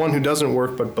 But to the one who doesn't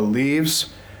work but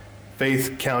believes,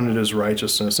 faith counted as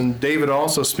righteousness. And David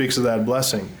also speaks of that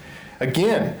blessing.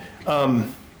 Again,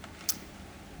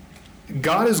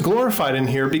 God is glorified in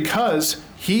here because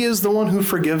he is the one who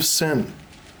forgives sin.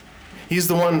 He's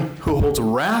the one who holds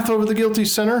wrath over the guilty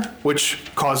sinner, which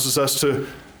causes us to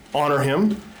honor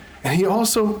him. And he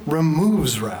also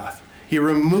removes wrath. He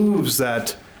removes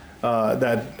that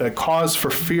cause for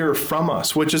fear from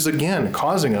us, which is, again,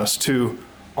 causing us to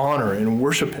honor and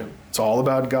worship him. It's all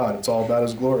about God. It's all about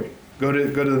his glory. Go to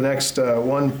the next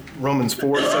one, Romans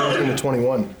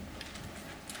 4:17-21.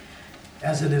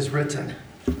 As it is written,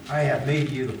 I have made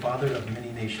you the father of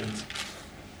many nations,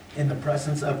 in the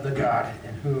presence of the God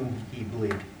in whom he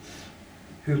believed,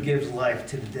 who gives life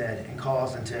to the dead and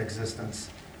calls into existence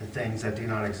the things that do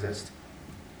not exist.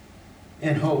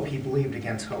 In hope he believed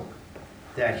against hope,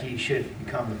 that he should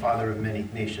become the father of many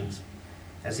nations,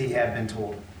 as he had been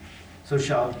told. So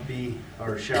shall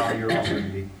your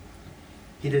offspring be.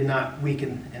 He did not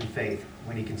weaken in faith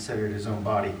when he considered his own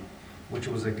body, which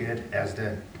was as good as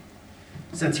dead,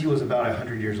 since he was about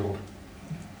 100 years old.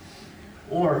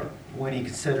 Or when he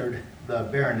considered the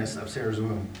barrenness of Sarah's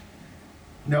womb.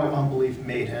 No unbelief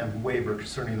made him waver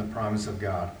concerning the promise of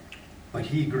God, but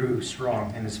he grew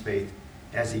strong in his faith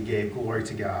as he gave glory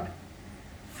to God,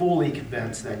 fully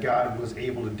convinced that God was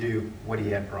able to do what he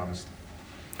had promised.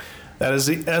 That is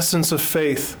the essence of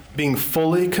faith, being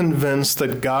fully convinced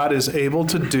that God is able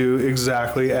to do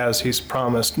exactly as he's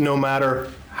promised, no matter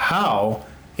how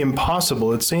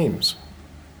impossible it seems.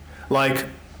 Like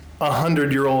a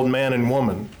 100-year-old man and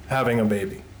woman having a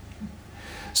baby.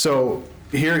 So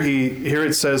here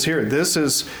it says here, this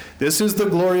is the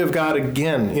glory of God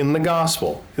again in the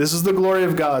gospel. This is the glory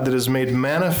of God that is made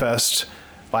manifest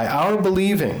by our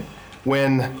believing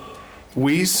when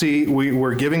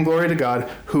we're giving glory to God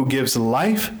who gives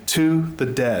life to the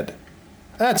dead.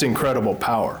 That's incredible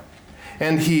power.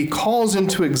 And he calls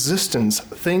into existence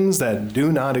things that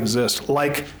do not exist,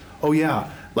 like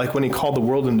when he called the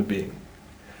world into being.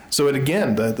 So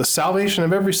the salvation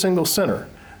of every single sinner,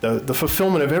 the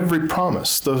fulfillment of every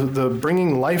promise, the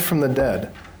bringing life from the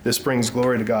dead, this brings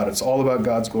glory to God. It's all about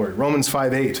God's glory. Romans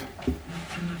 5:8,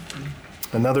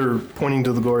 another pointing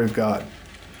to the glory of God.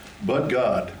 But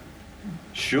God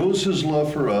shows his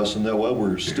love for us, and that while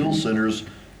we're still sinners,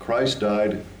 Christ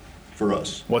died for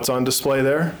us. What's on display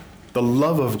there? The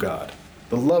love of God.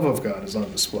 The love of God is on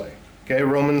display. Okay,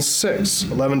 Romans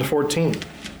 6:11-14.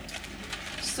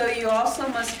 So you also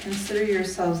must consider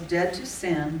yourselves dead to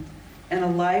sin and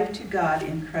alive to God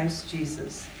in Christ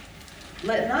Jesus.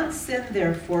 Let not sin,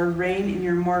 therefore, reign in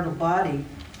your mortal body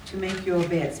to make you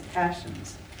obey its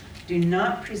passions. Do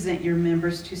not present your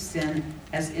members to sin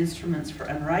as instruments for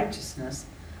unrighteousness,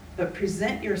 but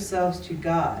present yourselves to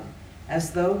God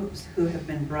as those who have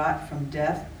been brought from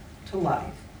death to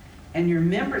life, and your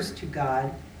members to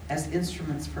God as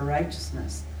instruments for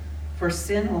righteousness. For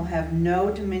sin will have no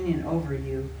dominion over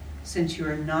you, since you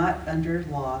are not under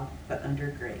law, but under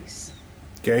grace.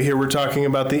 Okay, here we're talking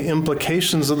about the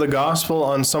implications of the gospel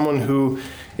on someone who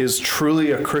is truly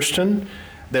a Christian.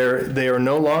 They are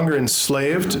no longer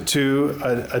enslaved to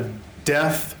a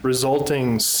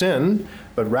death-resulting sin,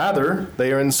 but rather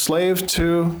they are enslaved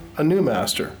to a new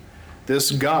master,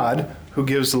 this God who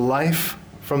gives life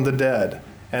from the dead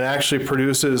and actually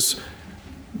produces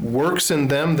works in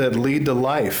them that lead to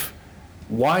life.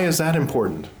 Why is that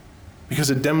important?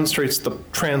 Because it demonstrates the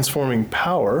transforming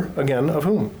power, again, of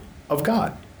whom? Of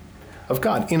God. Of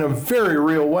God, in a very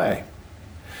real way.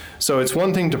 So it's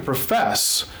one thing to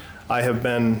profess, I have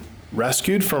been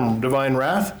rescued from divine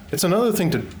wrath. It's another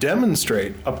thing to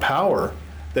demonstrate a power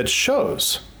that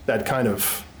shows that kind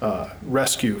of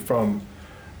rescue from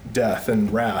death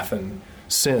and wrath and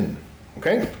sin.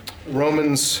 Okay?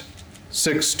 Romans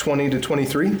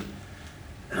 6:20-23.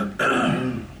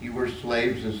 You were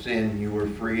slaves of sin, you were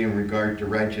free in regard to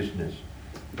righteousness.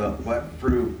 But what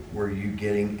fruit were you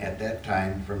getting at that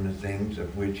time from the things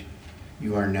of which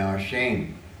you are now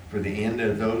ashamed? For the end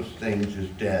of those things is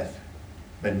death.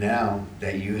 But now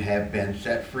that you have been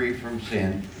set free from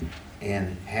sin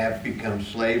and have become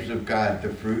slaves of God,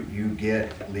 the fruit you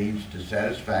get leads to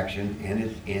satisfaction and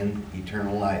is in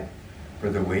eternal life. For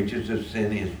the wages of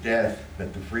sin is death,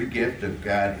 but the free gift of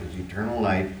God is eternal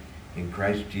life in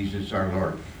Christ Jesus our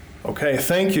Lord. Okay,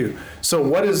 thank you. So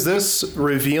what is this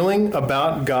revealing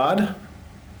about God?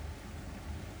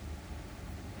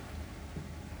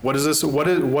 What is this? What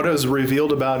is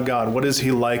revealed about God? What is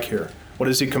he like here? What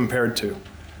is he compared to?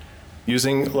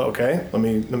 Let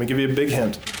me give you a big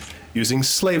hint. Using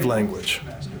slave language.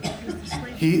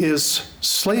 He is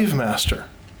slave master.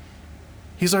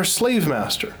 He's our slave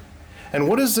master. And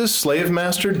what is this slave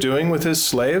master doing with his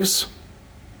slaves?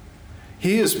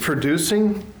 He is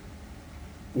producing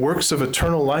works of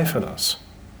eternal life in us,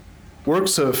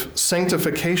 works of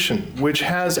sanctification, which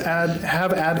have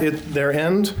at their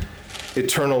end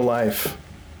eternal life.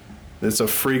 It's a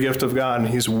free gift of God, and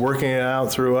he's working it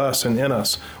out through us and in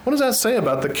us. What does that say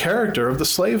about the character of the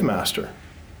slave master?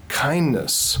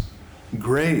 Kindness,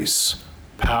 grace,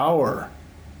 power,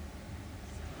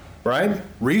 right?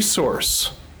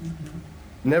 Resource.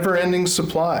 never-ending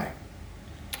supply.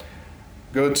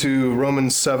 Go to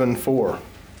Romans 7:4.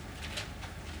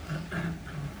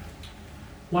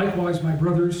 Likewise, my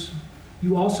brothers,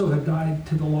 you also have died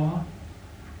to the law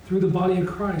through the body of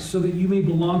Christ, so that you may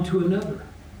belong to another,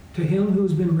 to him who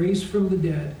has been raised from the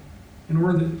dead, in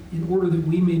order that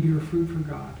we may bear fruit for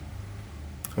God.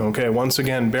 Okay, once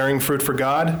again, bearing fruit for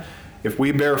God. If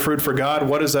we bear fruit for God,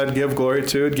 what does that give glory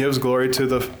to? It gives glory to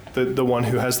the one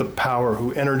who has the power,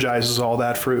 who energizes all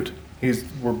that fruit.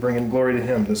 We're bringing glory to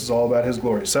him. This is all about his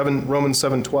glory. Romans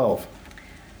 7:12.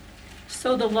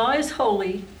 So the law is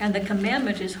holy, and the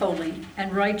commandment is holy,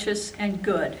 and righteous, and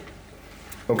good.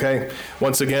 Okay,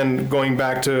 once again, going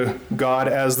back to God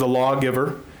as the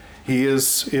lawgiver. He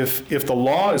is, if the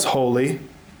law is holy,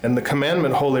 and the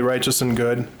commandment holy, righteous, and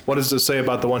good, what does it say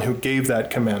about the one who gave that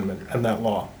commandment and that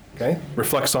law? Okay,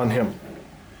 reflects on him.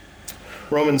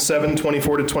 Romans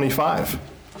 7:24-25.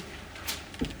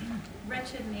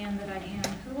 Wretched man that I am,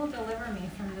 who will deliver me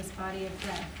from this body of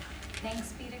death?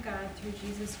 Thanks be to God through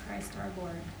Jesus Christ our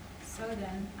Lord. So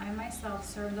then, I myself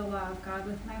serve the law of God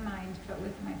with my mind, but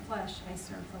with my flesh I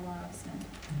serve the law of sin.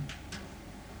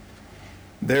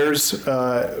 There's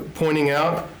pointing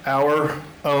out our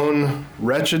own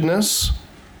wretchedness,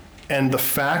 and the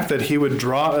fact that he would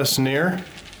draw us near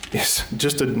is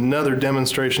just another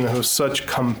demonstration of such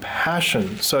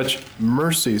compassion, such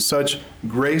mercy, such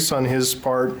grace on his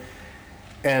part,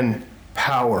 and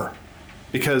power,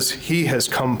 because he has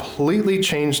completely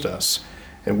changed us,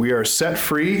 and we are set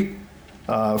free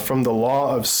from the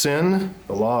law of sin,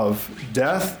 the law of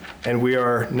death, and we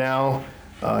are now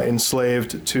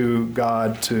enslaved to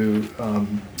God to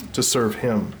serve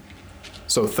him.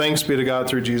 So thanks be to God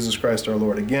through Jesus Christ our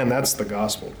Lord. Again, that's the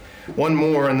gospel. One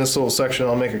more in this little section,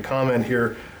 I'll make a comment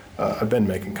here. I've been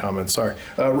making comments, sorry.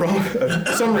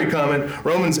 Summary comment,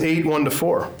 Romans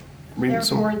 8:1-4.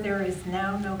 Therefore, there is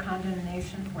now no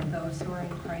condemnation for those who are in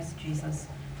Christ Jesus,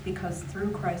 because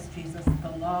through Christ Jesus,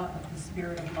 the law of the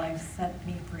Spirit of life set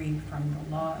me free from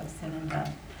the law of sin and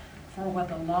death. For what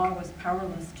the law was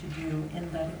powerless to do,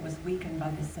 in that it was weakened by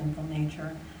the sinful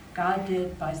nature, God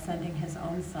did by sending his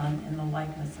own Son in the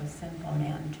likeness of sinful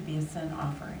man to be a sin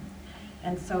offering.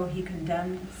 And so he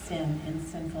condemned sin in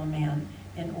sinful man,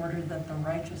 in order that the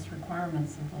righteous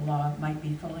requirements of the law might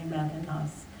be fully met in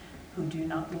us, who do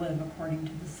not live according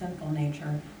to the sinful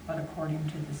nature, but according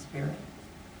to the Spirit.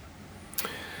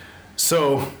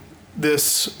 So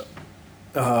this,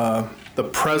 the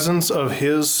presence of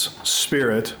his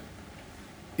Spirit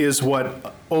is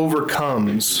what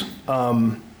overcomes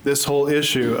this whole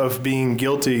issue of being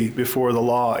guilty before the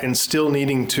law and still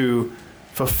needing to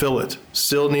fulfill it,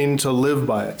 still needing to live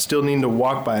by it, still needing to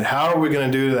walk by it. How are we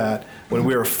going to do that when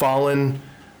we are fallen,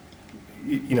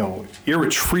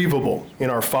 irretrievable in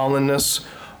our fallenness?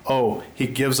 Oh, he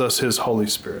gives us his Holy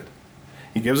Spirit.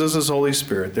 He gives us his Holy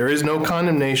Spirit. There is no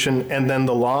condemnation, and then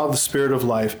the law of the Spirit of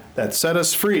life that set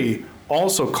us free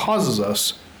also causes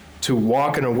us to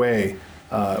walk in a way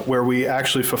where we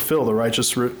actually fulfill the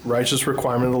righteous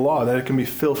requirement of the law, that it can be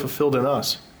fulfilled in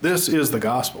us. This is the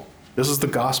gospel. This is the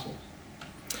gospel.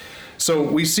 So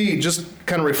we see, just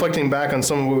kind of reflecting back on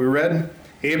some of what we read,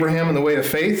 Abraham in the way of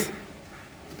faith,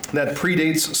 that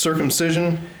predates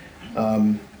circumcision.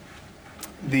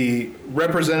 The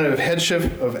representative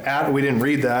headship of Adam, we didn't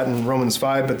read that in Romans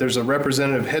 5, but there's a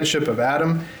representative headship of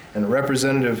Adam and a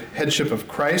representative headship of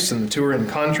Christ, and the two are in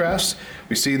contrast.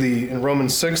 We see in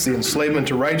Romans 6, the enslavement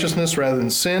to righteousness rather than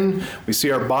sin. We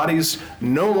see our bodies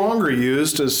no longer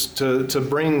used to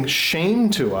bring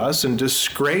shame to us and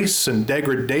disgrace and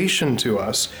degradation to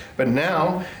us, but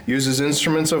now used as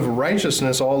instruments of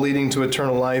righteousness, all leading to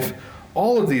eternal life.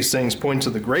 All of these things point to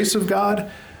the grace of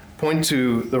God, point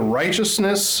to the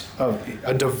righteousness of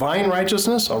a divine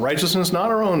righteousness, a righteousness not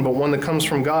our own, but one that comes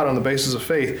from God on the basis of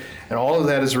faith. And all of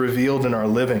that is revealed in our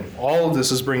living. All of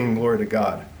this is bringing glory to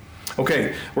God.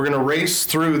 Okay, we're going to race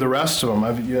through the rest of them.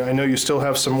 I know you still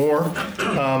have some more.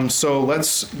 So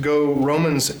let's go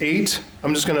Romans 8.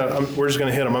 We're just going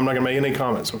to hit them. I'm not going to make any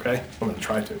comments, okay? I'm going to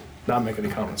try to not make any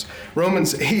comments.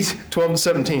 Romans 8,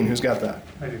 12-17. Who's got that?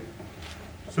 I do.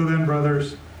 So then,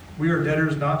 brothers, we are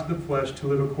debtors not to the flesh to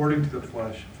live according to the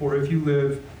flesh. For if you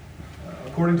live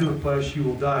according to the flesh, you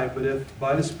will die. But if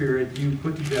by the Spirit you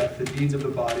put to death the deeds of the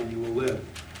body, you will live.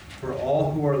 For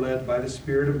all who are led by the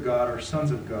Spirit of God are sons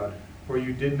of God. For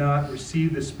you did not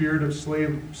receive the spirit of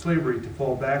slavery to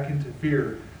fall back into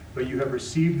fear, but you have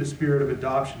received the spirit of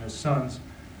adoption as sons,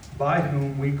 by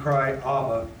whom we cry,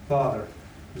 Abba, Father.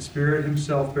 The Spirit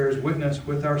himself bears witness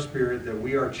with our spirit that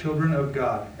we are children of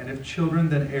God, and if children,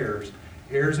 then heirs,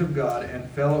 heirs of God and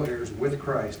fellow heirs with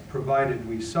Christ, provided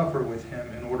we suffer with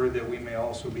him in order that we may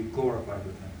also be glorified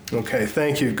with him. Okay,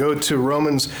 thank you. Go to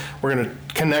Romans. We're going to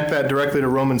connect that directly to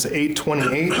Romans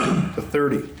 8:28 to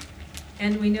 30.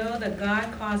 And we know that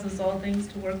God causes all things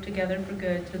to work together for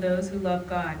good to those who love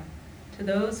God, to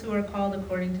those who are called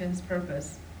according to his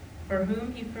purpose. For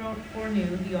whom he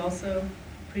foreknew, he also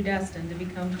predestined to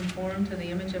become conformed to the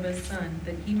image of his Son,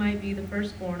 that he might be the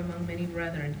firstborn among many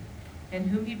brethren. And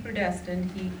whom he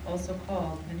predestined, he also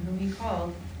called. And whom he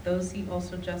called, those he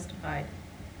also justified.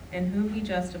 And whom he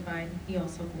justified, he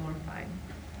also glorified.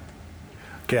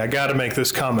 Okay, I got to make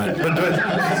this comment, but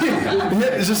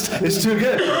it's too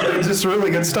good. It's just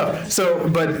really good stuff. So,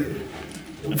 but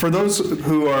for those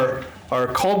who are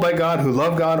called by God, who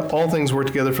love God, all things work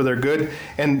together for their good.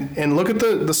 And look at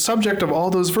the subject of all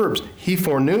those verbs. He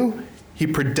foreknew, he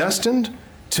predestined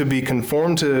to be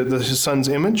conformed to his Son's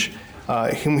image.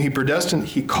 Whom he predestined,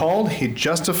 he called, he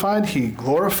justified, he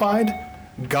glorified.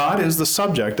 God is the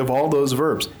subject of all those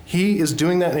verbs. He is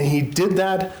doing that, and he did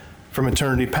that from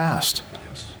eternity past.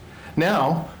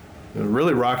 Now,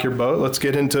 really rock your boat, let's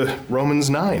get into Romans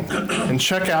 9 and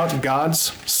check out God's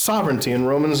sovereignty in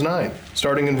Romans 9,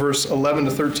 starting in verse 11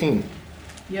 to 13.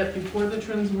 Yet before the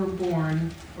twins were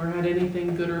born, or had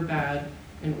anything good or bad,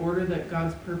 in order that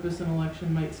God's purpose and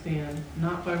election might stand,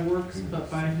 not by works, but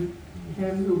by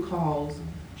him who calls,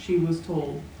 she was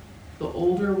told, the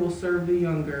older will serve the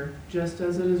younger, just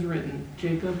as it is written,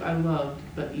 Jacob I loved,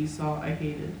 but Esau I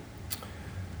hated.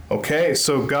 Okay,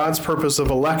 so God's purpose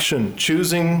of election,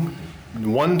 choosing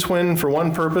one twin for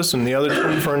one purpose and the other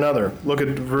twin for another. Look at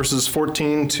verses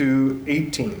 14 to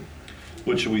 18.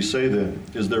 What shall we say then?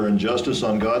 Is there injustice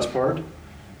on God's part?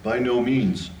 By no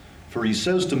means. For he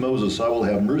says to Moses, I will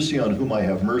have mercy on whom I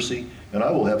have mercy, and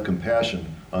I will have compassion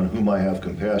on whom I have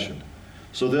compassion.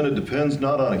 So then it depends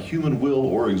not on a human will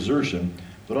or exertion,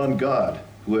 but on God,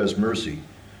 who has mercy.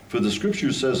 For the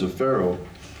scripture says of Pharaoh,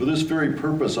 for this very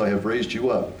purpose I have raised you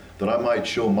up, that I might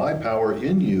show my power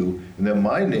in you, and that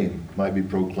my name might be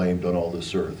proclaimed on all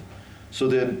this earth. So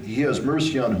then he has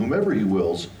mercy on whomever he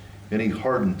wills, and he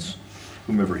hardens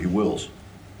whomever he wills.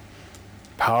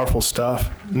 Powerful stuff.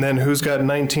 And then who's got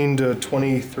 19 to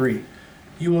 23?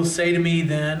 You will say to me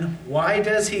then, why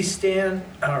does he still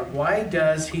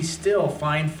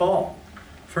find fault?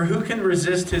 For who can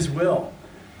resist his will?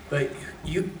 But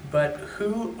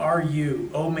who are you,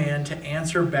 O man, to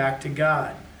answer back to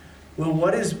God? Will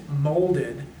what is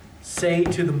molded say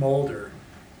to the molder,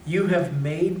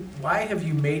 why have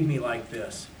you made me like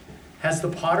this? Has the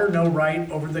potter no right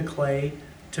over the clay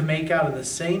to make out of the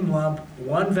same lump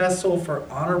one vessel for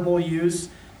honorable use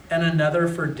and another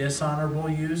for dishonorable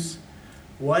use?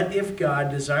 What if God,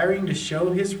 desiring to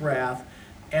show his wrath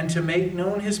and to make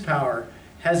known his power,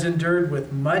 has endured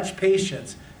with much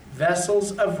patience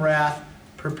vessels of wrath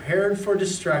prepared for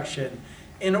destruction,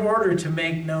 in order to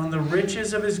make known the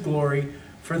riches of his glory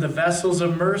for the vessels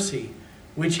of mercy,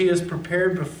 which he has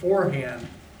prepared beforehand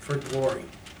for glory?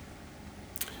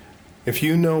 If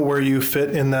you know where you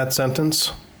fit in that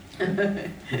sentence,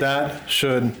 that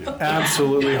should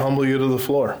absolutely humble you to the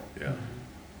floor. Yeah.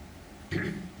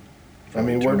 I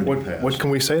mean, what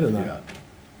can we say to that? Yeah.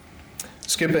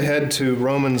 Skip ahead to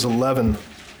Romans 11,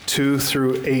 2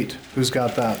 through 8. Who's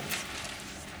got that?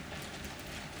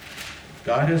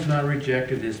 God has not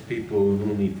rejected his people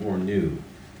whom he foreknew.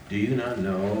 Do you not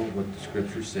know what the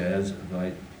scripture says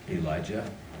about Elijah,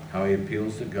 how he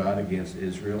appeals to God against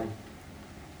Israel?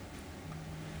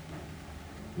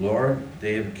 Lord,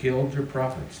 they have killed your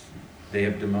prophets. They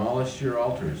have demolished your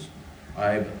altars.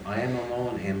 I am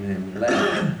alone and am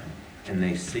left, and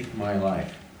they seek my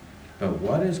life. But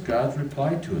what is God's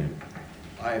reply to him?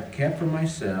 I have kept for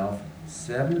myself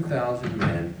 7,000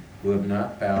 men who have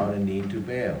not bowed a knee to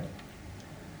Baal.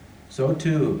 So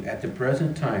too, at the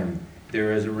present time,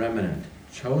 there is a remnant,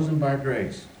 chosen by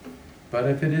grace. But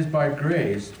if it is by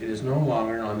grace, it is no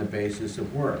longer on the basis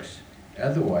of works.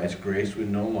 Otherwise, grace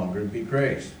would no longer be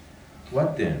grace.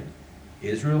 What then?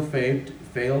 Israel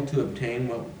failed to obtain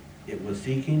what it was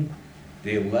seeking.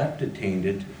 The elect attained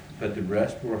it, but the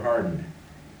rest were hardened.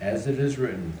 As it is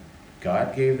written,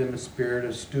 God gave them a spirit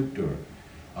of stupor,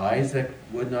 eyes that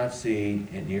would not see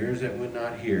and ears that would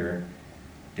not hear,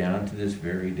 down to this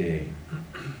very day.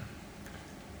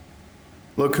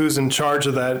 Look who's in charge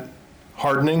of that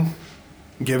hardening,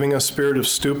 giving a spirit of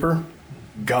stupor.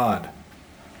 God.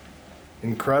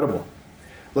 Incredible.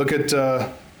 Look at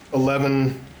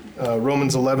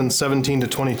Romans 11, 17 to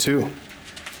 22.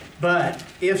 But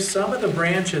if some of the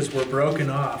branches were broken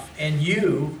off, and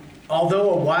you,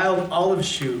 although a wild olive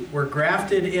shoot, were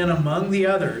grafted in among the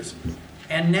others,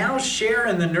 and now share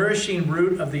in the nourishing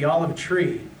root of the olive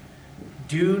tree.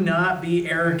 Do not be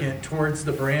arrogant towards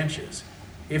the branches.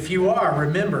 If you are,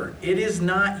 remember, it is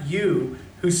not you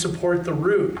who support the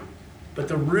root, but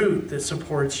the root that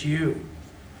supports you.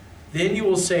 Then you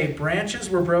will say, branches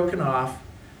were broken off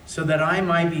so that I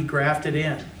might be grafted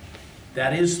in.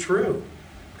 That is true.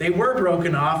 They were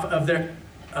broken off of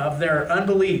their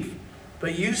unbelief,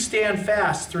 but you stand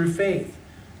fast through faith.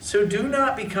 So do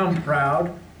not become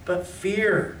proud, but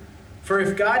fear. For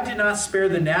if God did not spare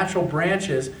the natural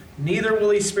branches, neither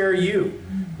will he spare you.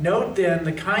 Note then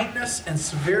the kindness and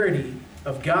severity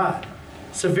of God.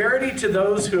 Severity to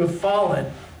those who have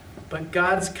fallen, but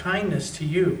God's kindness to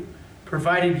you,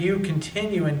 provided you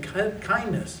continue in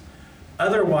kindness.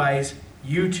 Otherwise,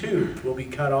 you too will be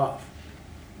cut off.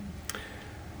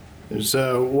 There's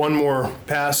one more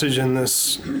passage in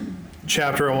this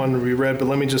chapter I wanted to be read, but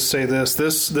let me just say this.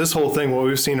 This whole thing, what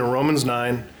we've seen in Romans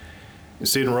 9, you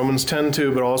see it in Romans 10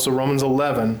 too, but also Romans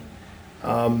 11.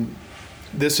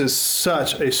 This is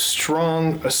such a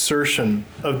strong assertion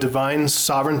of divine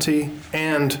sovereignty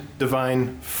and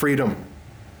divine freedom.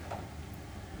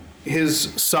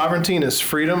 His sovereignty and his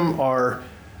freedom are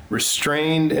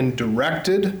restrained and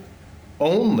directed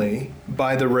only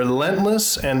by the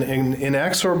relentless and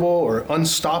inexorable or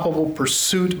unstoppable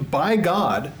pursuit by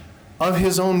God of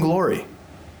his own glory.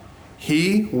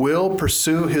 He will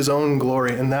pursue his own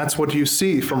glory, and that's what you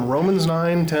see from Romans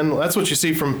 9, 10. That's what you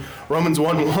see from Romans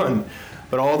 1:1.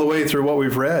 But all the way through what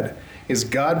we've read is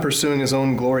God pursuing his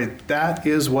own glory. That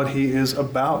is what he is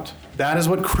about. That is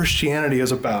what Christianity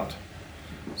is about.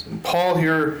 So Paul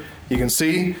here, you can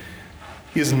see,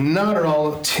 he is not at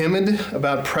all timid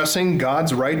about pressing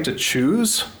God's right to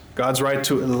choose, God's right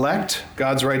to elect,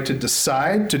 God's right to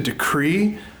decide, to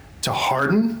decree, to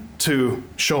harden, to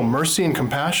show mercy and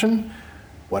compassion.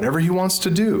 Whatever he wants to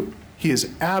do, he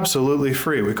is absolutely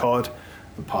free. We call it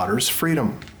the potter's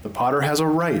freedom. The potter has a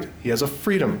right. He has a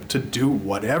freedom to do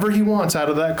whatever he wants out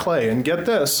of that clay. And get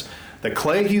this, the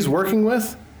clay he's working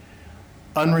with,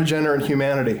 unregenerate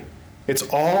humanity. It's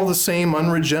all the same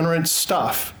unregenerate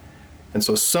stuff. And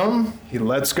so some he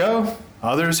lets go,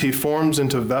 others he forms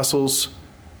into vessels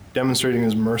demonstrating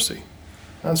his mercy.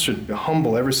 That should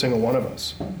humble every single one of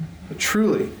us. But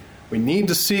truly, we need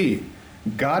to see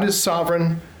God is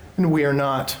sovereign and we are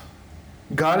not.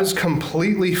 God is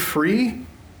completely free,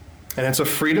 and it's a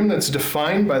freedom that's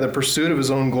defined by the pursuit of his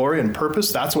own glory and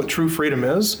purpose. That's what true freedom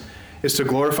is to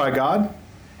glorify God.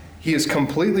 He is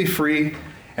completely free,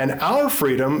 and our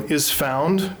freedom is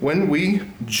found when we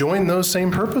join those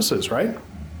same purposes, right?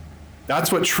 That's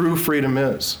what true freedom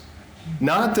is.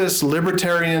 Not this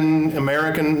libertarian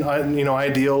American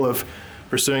ideal of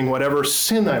pursuing whatever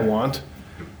sin I want,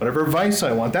 whatever vice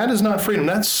I want. That is not freedom.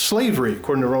 That's slavery,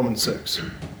 according to Romans 6.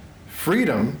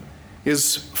 Freedom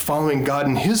is following God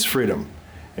in his freedom.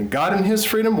 And God in his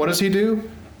freedom, what does he do?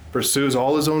 Pursues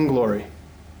all his own glory.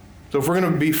 So if we're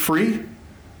going to be free,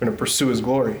 we're going to pursue his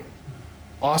glory.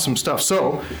 Awesome stuff.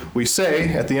 So we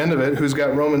say at the end of it, who's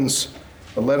got Romans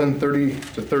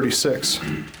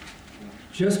 11:30-36?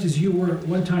 Just as you were at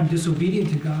one time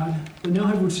disobedient to God, but now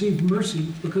have received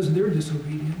mercy because of their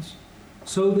disobedience,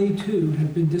 so they too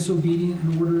have been disobedient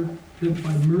in order that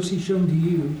by mercy shown to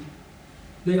you,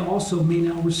 they also may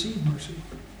now receive mercy.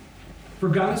 For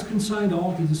God has consigned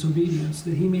all to disobedience,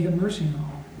 that he may have mercy on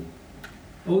all.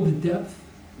 Oh, the depth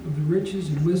of the riches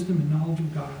and wisdom and knowledge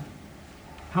of God.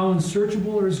 How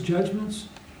unsearchable are his judgments,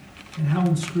 and how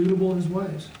inscrutable his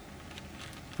ways.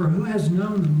 For who has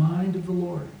known the mind of the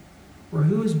Lord? Or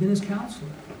who has been his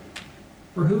counselor?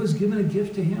 Or who has given a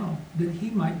gift to him, that he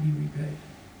might be repaid?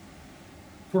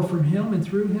 For from him and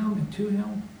through him and to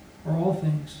him are all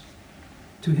things.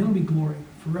 To him be glory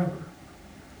forever.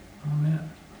 Amen.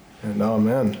 And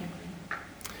amen.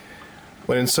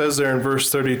 When it says there in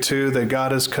verse 32 that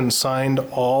God has consigned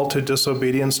all to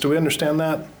disobedience, do we understand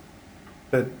that?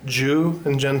 That Jew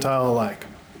and Gentile alike.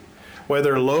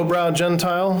 Whether lowbrow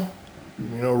Gentile,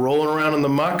 rolling around in the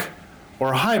muck,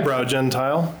 or highbrow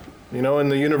Gentile, in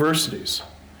the universities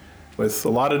with a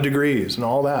lot of degrees and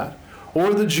all that.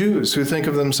 Or the Jews who think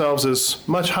of themselves as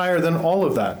much higher than all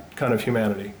of that kind of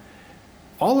humanity.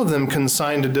 All of them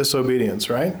consigned to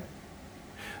disobedience, right?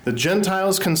 The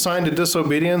Gentiles consigned to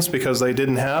disobedience because they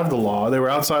didn't have the law. They were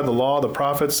outside the law, the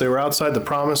prophets. They were outside the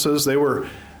promises. They were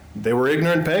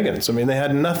ignorant pagans. They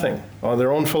had nothing.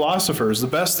 Their own philosophers. The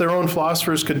best their own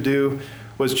philosophers could do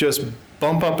was just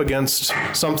bump up against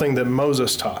something that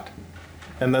Moses taught.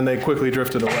 And then they quickly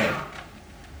drifted away.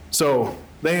 So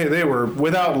they were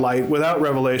without light, without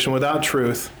revelation, without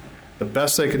truth. The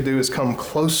best they could do is come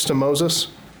close to Moses.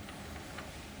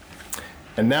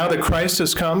 And now that Christ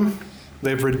has come,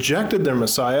 They've rejected their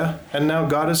Messiah, and now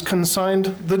God has consigned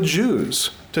the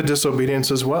Jews to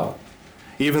disobedience as well,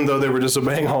 even though they were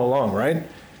disobeying all along, right?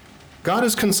 God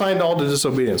has consigned all to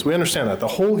disobedience. We understand that, the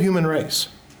whole human race.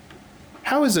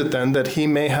 How is it then that he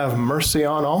may have mercy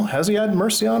on all? Has he had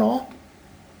mercy on all?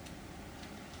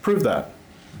 Prove that.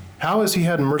 How has he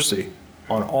had mercy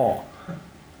on all?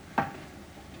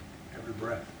 Every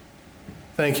breath.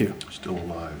 Thank you. Still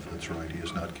alive. That's right. He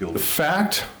has not killed The us.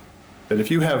 fact that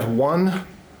if you have one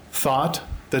thought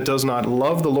that does not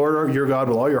love the Lord your God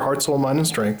with all your heart, soul, mind, and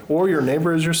strength, or your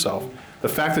neighbor as yourself, the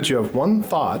fact that you have one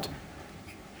thought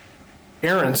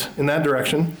errant in that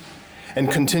direction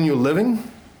and continue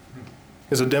living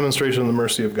is a demonstration of the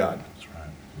mercy of God. That's right.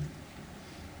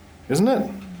 Isn't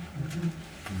it?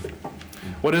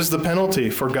 What is the penalty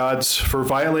for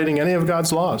violating any of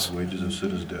God's laws? The wages of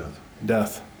sin is death.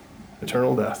 Death.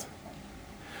 Eternal death.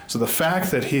 So the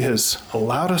fact that he has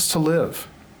allowed us to live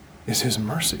is his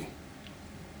mercy.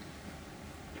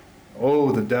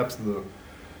 Oh, the depth of the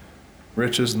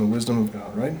riches and the wisdom of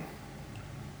God, right?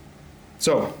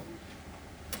 So,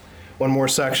 one more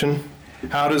section.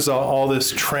 How does all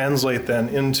this translate then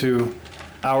into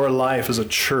our life as a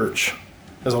church,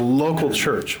 as a local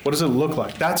church? What does it look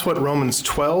like? That's what Romans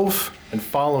 12 and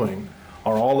following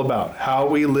are all about, how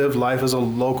we live life as a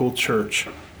local church.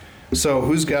 So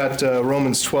who's got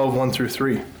Romans 12, 1 through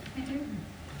 3? I do.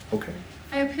 Okay.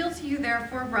 I appeal to you,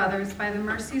 therefore, brothers, by the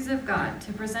mercies of God,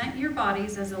 to present your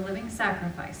bodies as a living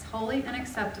sacrifice, holy and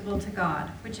acceptable to God,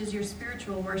 which is your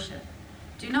spiritual worship.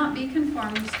 Do not be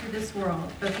conformed to this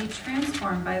world, but be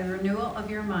transformed by the renewal of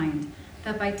your mind,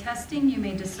 that by testing you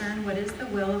may discern what is the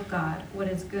will of God, what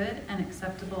is good and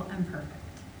acceptable and perfect.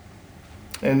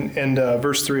 And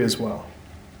verse 3 as well.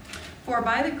 For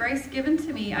by the grace given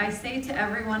to me, I say to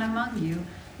everyone among you,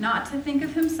 not to think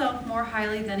of himself more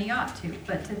highly than he ought to,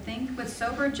 but to think with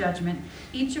sober judgment,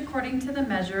 each according to the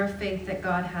measure of faith that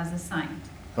God has assigned.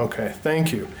 Okay,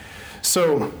 thank you.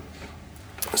 So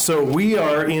we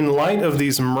are, in light of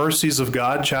these mercies of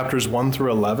God, chapters 1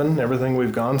 through 11, everything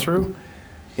we've gone through,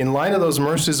 in light of those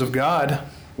mercies of God,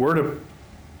 we're to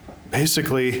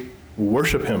basically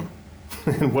worship him.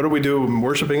 And what do we do in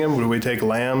worshiping him? Do we take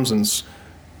lambs and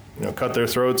cut their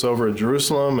throats over at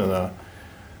Jerusalem and a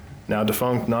now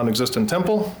defunct, non-existent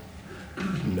temple?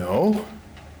 No.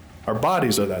 Our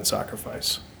bodies are that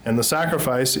sacrifice. And the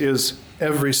sacrifice is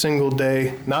every single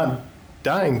day, not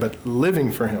dying, but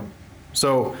living for him.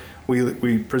 So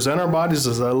we present our bodies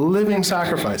as a living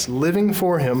sacrifice, living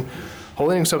for him,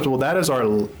 holy and acceptable. That is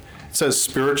it says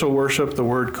spiritual worship. The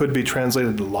word could be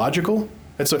translated logical.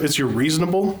 It's your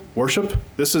reasonable worship.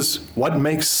 This is what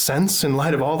makes sense in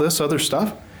light of all this other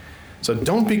stuff. So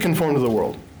don't be conformed to the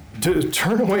world.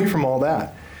 Turn away from all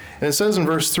that. And it says in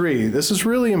verse 3, this is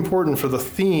really important for the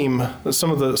theme,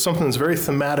 something that's very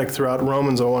thematic throughout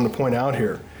Romans I want to point out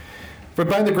here. But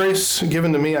by the grace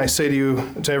given to me, I say to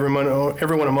you, to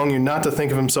everyone among you, not to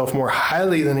think of himself more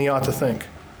highly than he ought to think,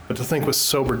 but to think with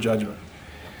sober judgment.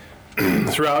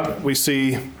 Throughout, we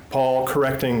see Paul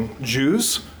correcting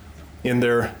Jews in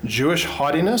their Jewish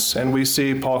haughtiness, and we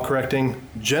see Paul correcting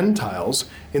Gentiles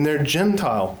in their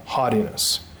Gentile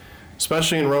haughtiness.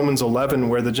 Especially in Romans 11,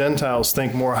 where the Gentiles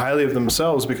think more highly of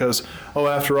themselves because,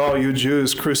 after all, you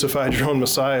Jews crucified your own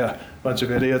Messiah. Bunch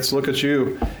of idiots, look at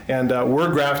you. And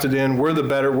we're grafted in, we're the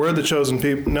better, we're the chosen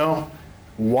people. No,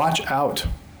 watch out.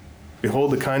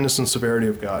 Behold the kindness and severity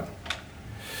of God.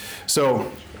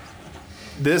 So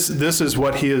this is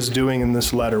what he is doing in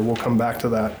this letter. We'll come back to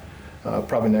that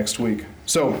probably next week.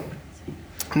 So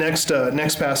next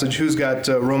passage, who's got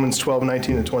Romans 12,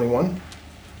 19 and 21?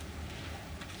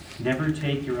 Never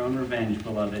take your own revenge,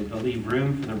 beloved, but leave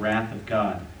room for the wrath of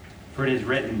God. For it is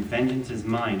written, vengeance is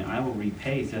mine, I will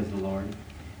repay, says the Lord.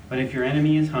 But if your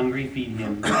enemy is hungry, feed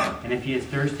him, and if he is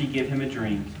thirsty, give him a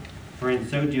drink. For in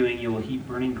so doing you will heap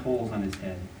burning coals on his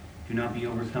head. Do not be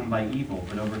overcome by evil,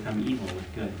 but overcome evil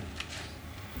with good.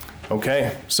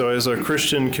 Okay, so as a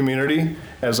Christian community,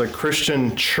 as a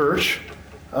Christian church,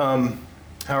 how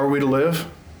are we to live?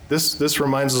 This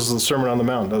reminds us of the Sermon on the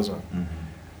Mount, doesn't it? Mm-hmm.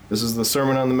 This is the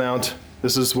Sermon on the Mount.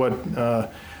 This is what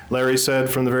Larry said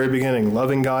from the very beginning,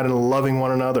 loving God and loving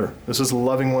one another. This is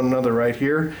loving one another right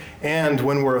here. And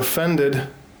when we're offended,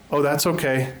 that's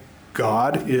okay.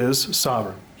 God is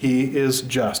sovereign. He is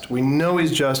just. We know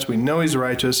he's just. We know he's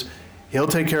righteous. He'll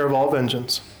take care of all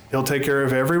vengeance. He'll take care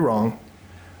of every wrong.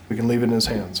 We can leave it in his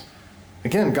hands.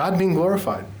 Again, God being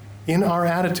glorified in our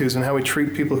attitudes and how we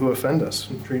treat people who offend us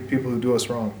and treat people who do us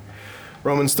wrong.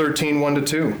 Romans 13,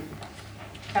 1-2.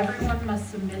 Everyone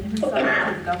must submit himself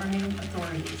to the governing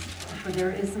authorities, for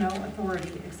there is no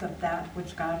authority except that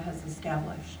which God has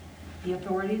established. The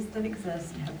authorities that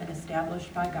exist have been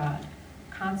established by God.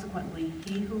 Consequently,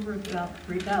 he who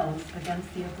rebels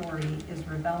against the authority is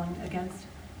rebelling against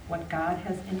what God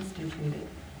has instituted,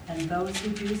 and those who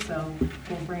do so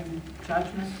will bring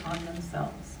judgment on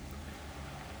themselves.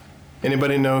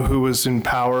 Anybody know who was in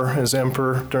power as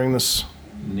emperor during this?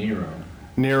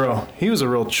 Nero. He was a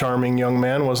real charming young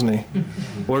man, wasn't he?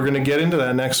 We're going to get into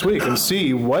that next week and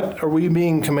see what are we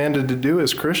being commanded to do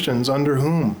as Christians under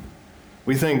whom?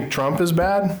 We think Trump is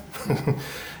bad?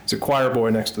 He's a choir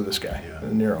boy next to this guy,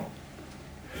 Nero.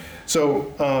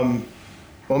 So,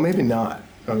 well, maybe not.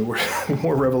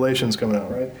 More revelations coming out,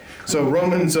 right? So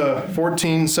Romans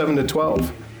 14, 7 to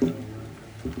 12.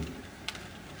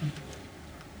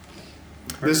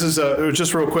 This is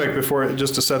just real quick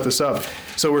just to set this up.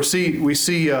 So we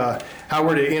see how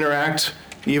we're to interact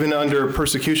even under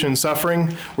persecution and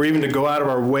suffering. We're even to go out of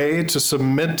our way to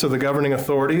submit to the governing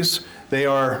authorities. They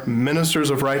are ministers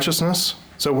of righteousness.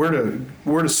 So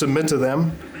we're to submit to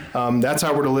them. That's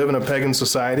how we're to live in a pagan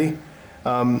society.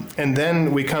 And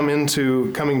then we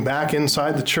coming back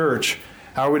inside the church.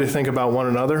 How are we to think about one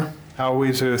another? How are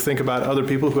we to think about other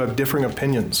people who have differing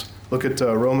opinions? Look at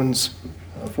Romans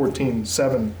 14,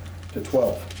 7 to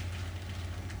 12.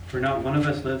 For not one of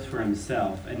us lives for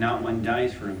himself, and not one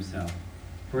dies for himself.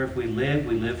 For if we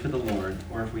live for the Lord,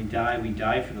 or if we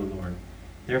die for the Lord.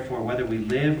 Therefore, whether we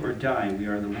live or die, we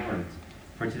are the Lord's.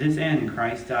 For to this end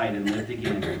Christ died and lived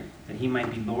again, that he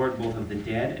might be Lord both of the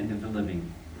dead and of the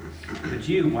living. But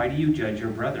you, why do you judge your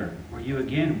brother? Or you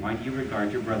again, why do you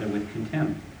regard your brother with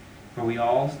contempt? For we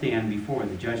all stand before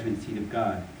the judgment seat of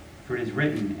God. For it is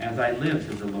written, As I live,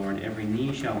 says the Lord, every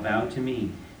knee shall bow to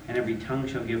me, and every tongue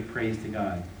shall give praise to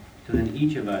God. So then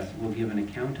each of us will give an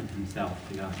account of himself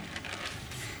to God.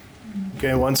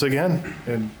 Okay, once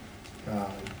again,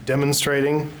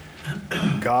 demonstrating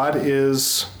God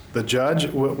is the judge.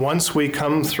 Once we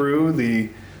come through the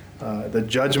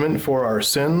judgment for our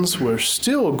sins, we're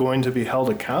still going to be held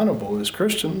accountable as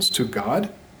Christians to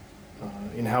God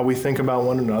in how we think about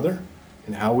one another,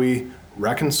 in how we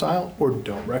reconcile or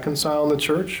don't reconcile in the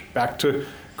church. Back to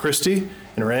Christy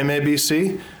in her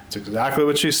MABC. It's exactly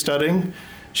what she's studying.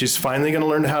 She's finally going to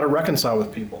learn how to reconcile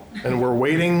with people, and we're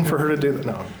waiting for her to do that.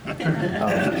 No,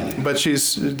 but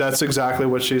that's exactly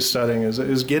what she's studying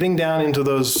is getting down into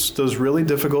those really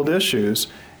difficult issues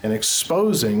and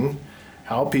exposing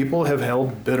how people have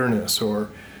held bitterness or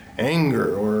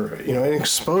anger, or and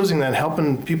exposing that,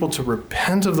 helping people to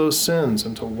repent of those sins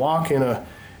and to walk in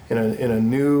a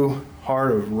new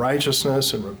heart of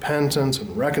righteousness and repentance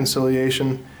and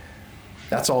reconciliation.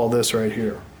 That's all this right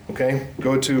here. Okay,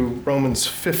 go to Romans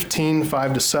 15,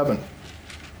 5 to 7.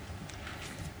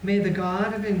 May the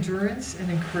God of endurance and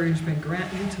encouragement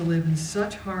grant you to live in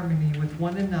such harmony with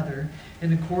one another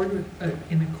in accord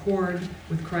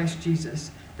with Christ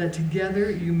Jesus, that together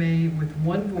you may with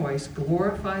one voice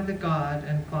glorify the God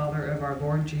and Father of our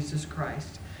Lord Jesus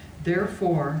Christ.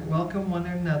 Therefore, welcome one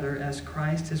another as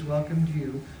Christ has welcomed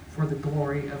you for the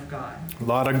glory of God. A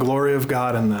lot of glory of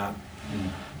God in that.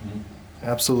 Mm-hmm.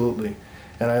 Absolutely.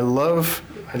 And I love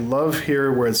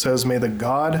here where it says, may the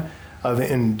God of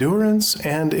endurance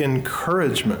and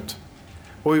encouragement.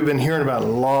 Well, we've been hearing about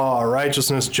law,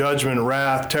 righteousness, judgment,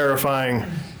 wrath, terrifying,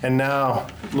 and now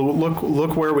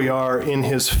look where we are in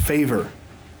his favor.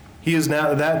 He is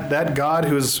now that God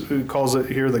who calls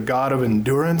it here the God of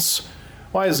endurance.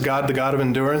 Why is God the God of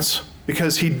endurance?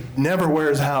 Because he never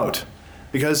wears out.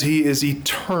 Because he is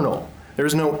eternal.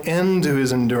 There's no end to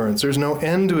his endurance. There's no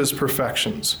end to his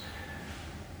perfections.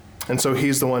 And so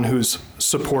he's the one who's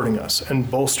supporting us and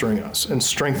bolstering us and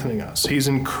strengthening us. He's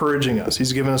encouraging us.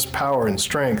 He's given us power and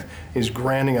strength. He's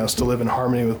granting us to live in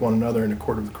harmony with one another in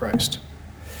accord with Christ.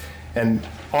 And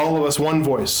all of us, one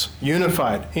voice,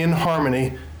 unified, in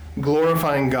harmony,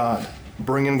 glorifying God,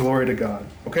 bringing glory to God.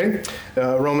 Okay?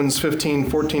 Romans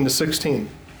 15, 14 to 16.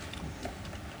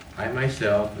 I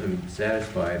myself am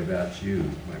satisfied about you,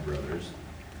 my brothers,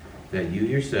 that you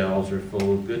yourselves are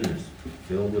full of goodness,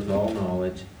 filled with all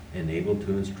knowledge, and able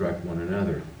to instruct one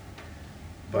another.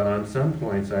 But on some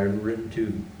points I have written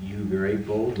to you very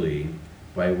boldly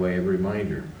by way of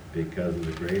reminder, because of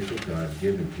the grace of God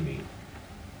given to me,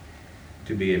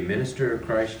 to be a minister of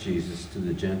Christ Jesus to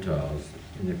the Gentiles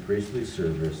in the priestly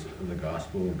service of the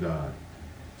gospel of God,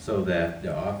 so that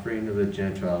the offering of the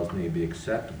Gentiles may be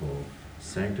acceptable,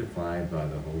 sanctified by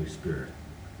the Holy Spirit.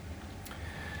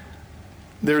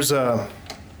 There's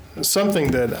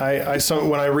something that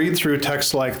when I read through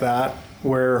texts like that,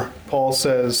 where Paul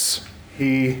says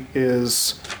he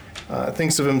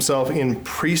thinks of himself in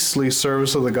priestly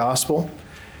service of the gospel,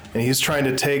 and he's trying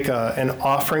to take an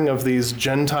offering of these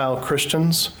Gentile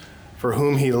Christians for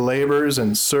whom he labors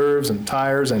and serves and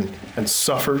tires and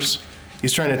suffers.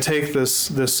 He's trying to take this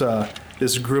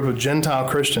group of Gentile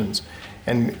Christians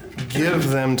and give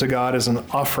them to God as an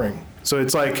offering. So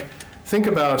it's like, think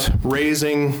about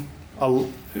raising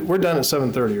we're done at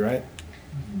 7:30, right?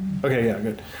 Okay, yeah,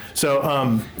 good. So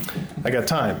I got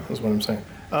time, is what I'm saying.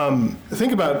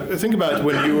 Think about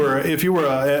when if you were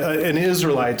an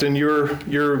Israelite and you're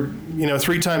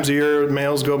 3 times a year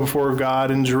males go before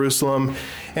God in Jerusalem,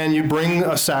 and you bring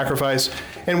a sacrifice,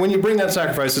 and when you bring that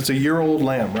sacrifice, it's a year-old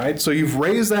lamb, right? So you've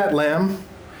raised that lamb,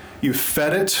 you've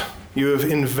fed it, you have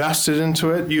invested into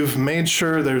it, you've made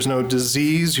sure there's no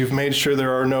disease, you've made sure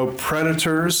there are no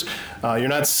predators, you're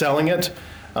not selling it.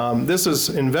 This is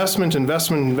investment,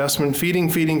 feeding,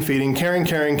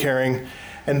 caring,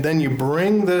 and then you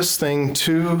bring this thing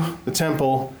to the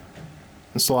temple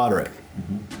and slaughter it.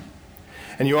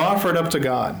 And you offer it up to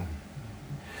God.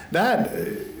 That,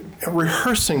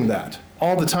 rehearsing that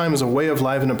all the time as a way of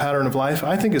life and a pattern of life,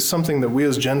 I think is something that we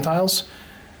as Gentiles,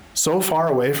 so far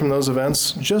away from those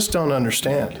events, just don't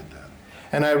understand.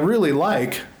 And I really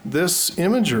like this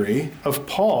imagery of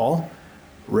Paul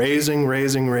raising,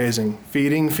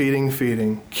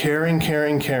 feeding,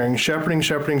 caring,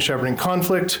 shepherding,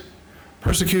 conflict,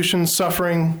 persecution,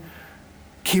 suffering,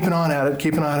 keeping on at it,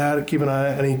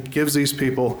 and he gives these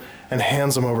people and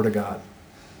hands them over to God.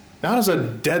 Not as a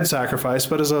dead sacrifice,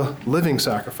 but as a living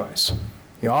sacrifice.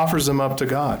 He offers them up to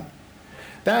God.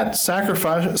 That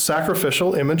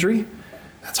sacrificial imagery,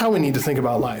 that's how we need to think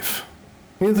about life.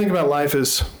 We need to think about life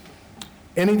as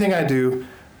anything I do,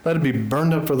 let it be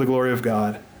burned up for the glory of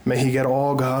God. May he get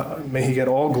all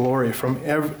glory from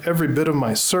every bit of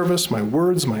my service, my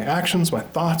words, my actions, my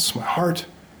thoughts, my heart,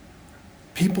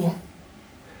 people.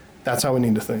 That's how we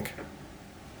need to think.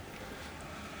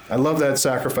 I love that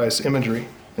sacrifice imagery.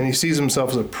 And he sees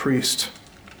himself as a priest.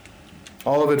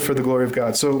 All of it for the glory of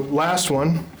God. So last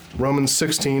one, Romans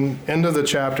 16, end of the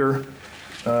chapter,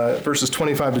 verses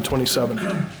 25 to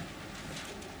 27.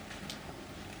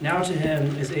 Now to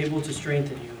him is able to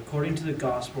strengthen you, according to the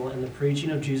gospel and the preaching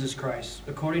of Jesus Christ,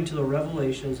 according to the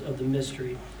revelations of the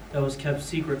mystery that was kept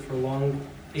secret for long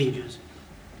ages,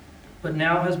 but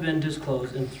now has been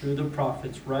disclosed, and through the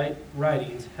prophets'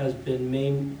 writings has been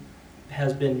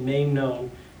made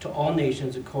known to all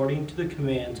nations according to the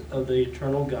commands of the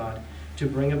eternal God, to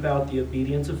bring about the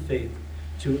obedience of faith.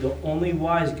 To the only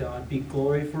wise God be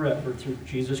glory forever through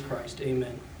Jesus Christ.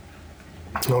 Amen.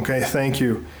 Okay, thank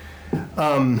you.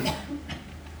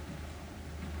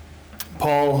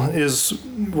 Paul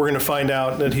we're going to find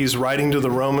out that he's writing to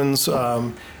the Romans.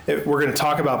 We're going to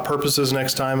talk about purposes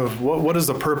next time of what is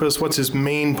the purpose, what's his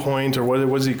main point, or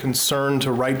what is he concerned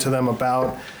to write to them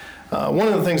about. One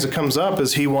of the things that comes up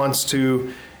is he wants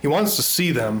to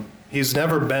see them. He's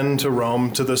never been to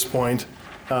Rome to this point.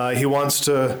 He wants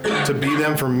to be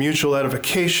them for mutual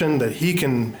edification, that he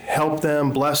can help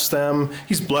them, bless them.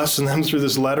 He's blessing them through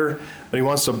this letter, but he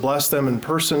wants to bless them in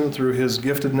person through his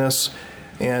giftedness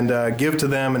and give to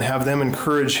them and have them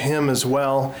encourage him as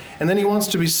well. And then he wants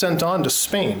to be sent on to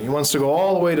Spain. He wants to go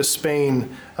all the way to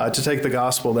Spain to take the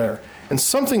gospel there. And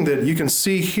something that you can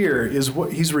see here is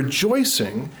what he's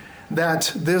rejoicing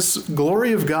that this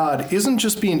glory of God isn't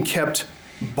just being kept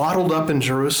bottled up in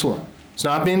Jerusalem. It's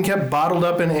not being kept bottled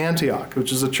up in Antioch,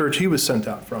 which is the church he was sent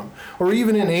out from, or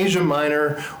even in Asia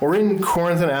Minor, or in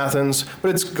Corinth and Athens, but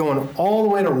it's going all the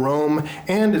way to Rome,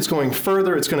 and it's going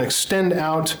further. It's going to extend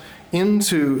out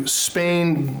into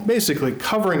Spain, basically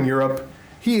covering Europe.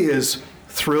 He is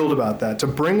thrilled about that, to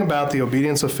bring about the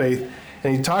obedience of faith,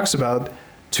 and he talks about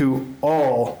to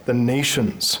all the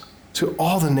nations, to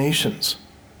all the nations.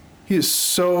 He is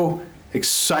so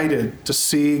excited to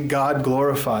see God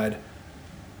glorified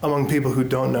among people who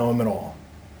don't know him at all.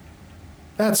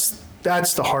 That's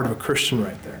the heart of a Christian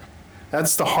right there.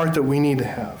 That's the heart that we need to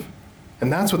have.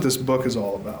 And that's what this book is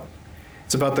all about.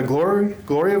 It's about the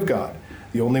glory of God,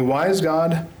 the only wise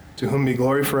God, to whom be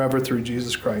glory forever through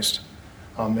Jesus Christ.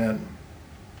 Amen.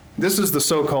 This is the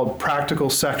so-called practical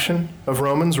section of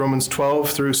Romans 12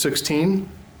 through 16.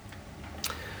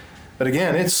 But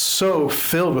again, it's so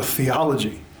filled with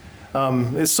theology.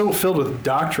 It's so filled with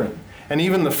doctrine. And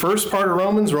even the first part of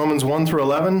Romans 1 through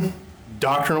 11,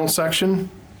 doctrinal section,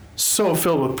 so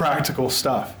filled with practical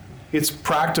stuff. It's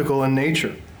practical in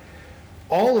nature.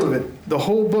 All of it, the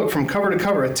whole book from cover to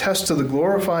cover, attests to the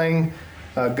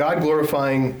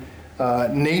God-glorifying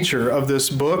nature of this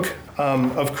book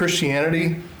of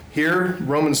Christianity. Here,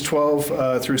 Romans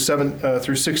 12 through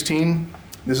 16,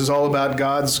 this is all about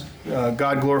God's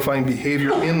God-glorifying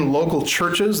behavior in local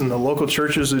churches, and the local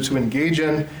churches are to engage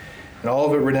in. And all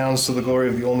of it redounds to the glory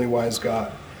of the only wise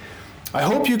God. I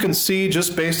hope you can see,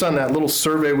 just based on that little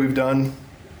survey we've done,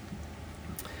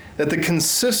 that the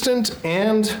consistent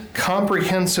and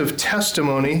comprehensive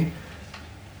testimony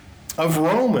of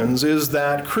Romans is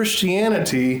that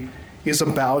Christianity is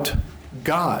about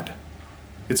God.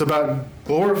 It's about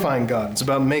glorifying God. It's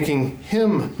about making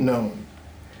Him known.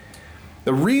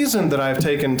 The reason that I've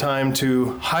taken time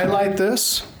to highlight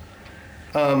this,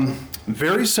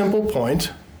 very simple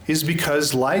point, is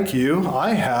because, like you,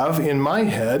 I have in my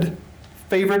head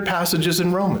favorite passages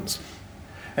in Romans.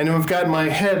 And I've got my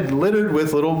head littered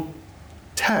with little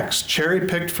texts,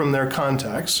 cherry-picked from their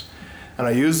context. And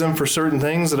I use them for certain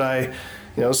things that I,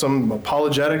 some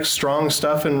apologetic, strong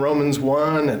stuff in Romans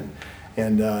 1,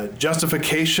 and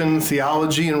justification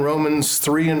theology in Romans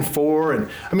 3 and 4. And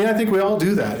I think we all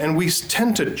do that. And we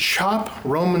tend to chop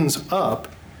Romans up.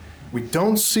 We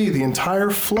don't see the entire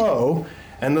flow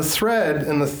and the thread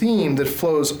and the theme that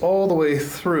flows all the way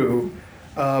through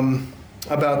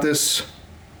about this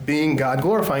being God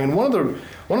glorifying. And one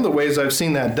of the ways I've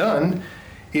seen that done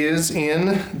is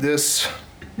in this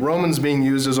Romans being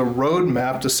used as a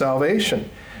roadmap to salvation.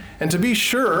 And to be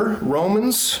sure,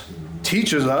 Romans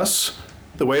teaches us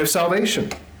the way of salvation.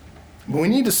 We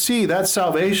need to see that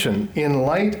salvation in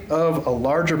light of a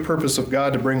larger purpose of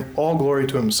God to bring all glory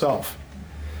to Himself.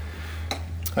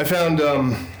 I found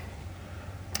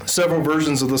several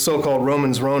versions of the so-called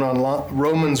Romans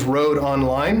Road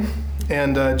online,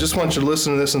 and just want you to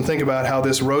listen to this and think about how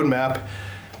this roadmap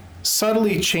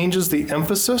subtly changes the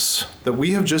emphasis that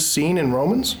we have just seen in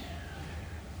Romans.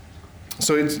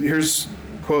 So here's,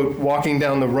 quote, walking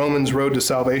down the Romans road to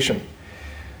salvation.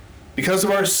 Because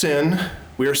of our sin,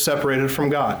 we are separated from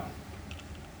God.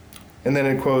 And then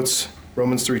it quotes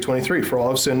Romans 3:23, for all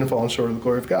have sinned and fallen short of the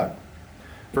glory of God.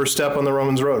 First step on the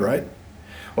Romans road, right?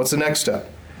 What's the next step?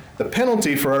 The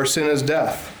penalty for our sin is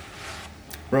death.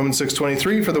 Romans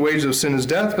 6:23, for the wages of sin is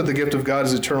death, but the gift of God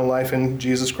is eternal life in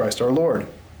Jesus Christ our Lord.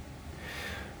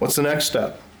 What's the next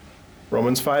step?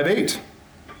 Romans 5:8.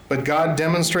 But God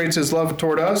demonstrates His love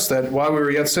toward us, that while we were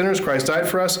yet sinners, Christ died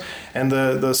for us. And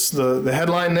the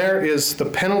headline there is, the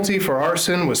penalty for our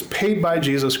sin was paid by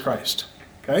Jesus Christ.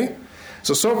 Okay?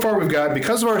 So far we've got,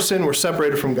 because of our sin, we're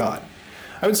separated from God.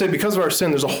 I would say because of our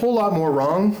sin, there's a whole lot more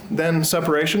wrong than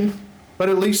separation, but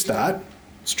at least that.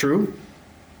 It's true.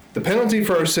 The penalty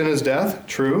for our sin is death.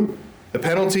 True. The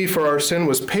penalty for our sin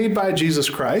was paid by Jesus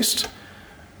Christ,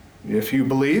 if you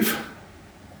believe.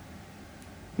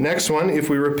 Next one, if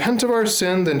we repent of our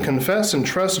sin, then confess and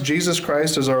trust Jesus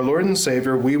Christ as our Lord and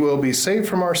Savior, we will be saved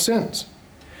from our sins.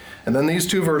 And then these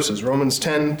two verses, Romans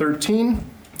 10:13,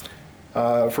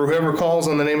 for whoever calls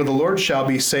on the name of the Lord shall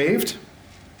be saved.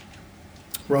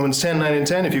 Romans 10:9 and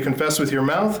 10, if you confess with your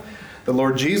mouth the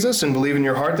Lord Jesus and believe in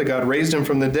your heart that God raised Him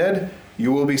from the dead,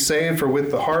 you will be saved. For with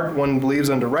the heart one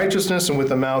believes unto righteousness, and with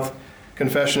the mouth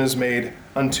confession is made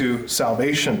unto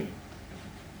salvation.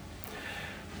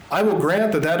 I will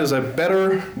grant that that is a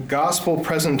better gospel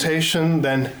presentation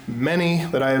than many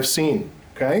that I have seen,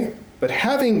 okay? But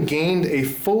having gained a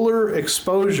fuller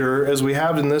exposure, as we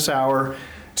have in this hour,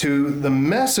 to the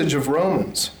message of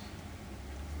Romans,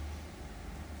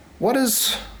 what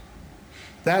does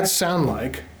that sound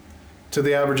like to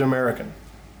the average American?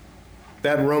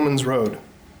 That Romans road.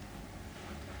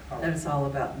 That it's all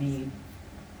about me.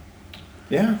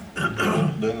 Yeah.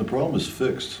 Then the problem is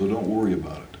fixed, so don't worry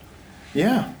about it.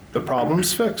 Yeah, the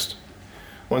problem's fixed.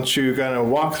 Once you kind of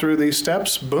walk through these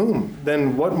steps, boom,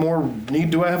 then what more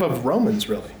need do I have of Romans,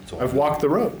 really? I've walked the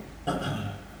road.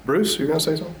 Bruce, you're going to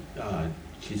say something?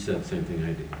 She said the same thing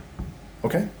I did.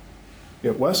 Okay.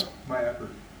 Yeah, Wes? My effort.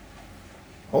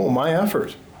 Oh, my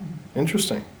effort.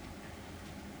 Interesting.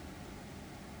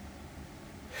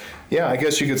 Yeah, I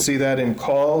guess you could see that in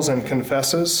calls and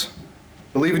confesses.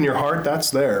 Believe in your heart, that's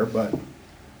there, but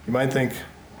you might think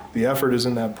the effort is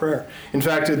in that prayer. In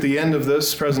fact, at the end of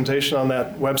this presentation on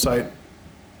that website,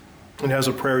 it has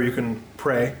a prayer you can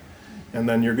pray, and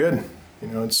then you're good.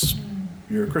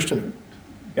 You're a Christian.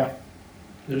 Yeah.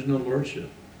 There's no lordship.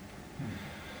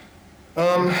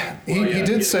 He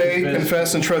did say,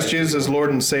 confess and trust Jesus as Lord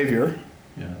and Savior.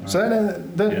 Yeah. So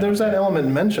there's that element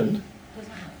mentioned.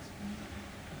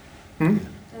 Doesn't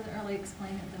really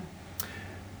explain it though.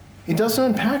 He doesn't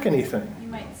unpack anything. You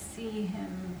might see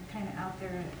Him kind of out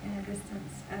there in a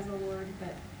distance as a Lord,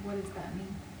 but what does that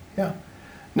mean? Yeah.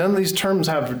 None of these terms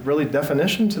have really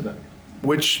definition to them,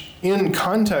 which in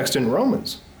context in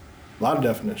Romans, a lot of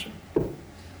definition.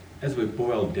 As we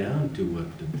boiled down to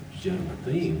what the general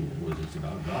theme was, it's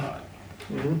about God.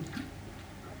 Mm-hmm.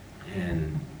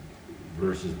 And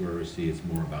verses where we see it's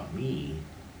more about me,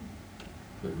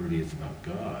 but really it's about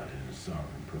God and His sovereign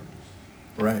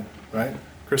purpose. Right.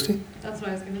 Christy? That's what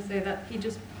I was going to say, that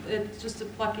it's just a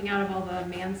plucking out of all the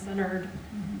man-centered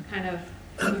kind of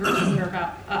the verses that are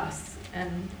about us,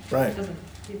 and Right. it doesn't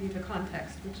give you the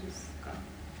context, which is God.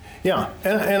 Yeah,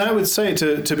 and I would say,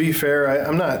 to be fair,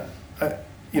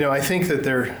 I think that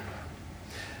they're,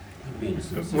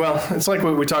 well, it's like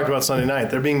what we talked about Sunday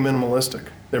night. They're being minimalistic.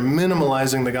 They're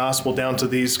minimalizing the gospel down to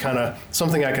these kind of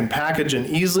something I can package and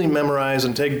easily memorize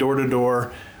and take door to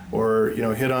door, or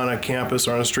hit on a campus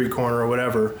or on a street corner or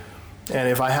whatever. And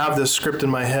if I have this script in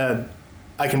my head,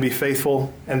 I can be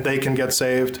faithful and they can get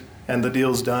saved and the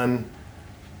deal's done.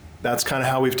 That's kind of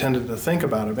how we've tended to think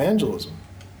about evangelism.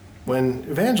 When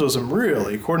evangelism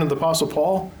really, according to the Apostle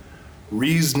Paul,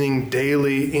 reasoning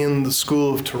daily in the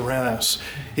school of Tyrannus.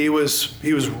 He was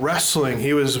wrestling,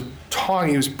 he was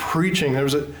talking, he was preaching.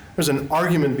 There's an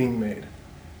argument being made.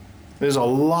 There's a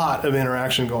lot of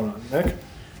interaction going on. Nick?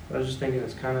 I was just thinking,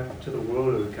 it's kind of, to the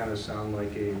world, it would kind of sound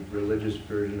like a religious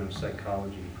version of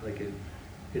psychology. Like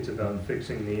it's about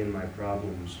fixing me and my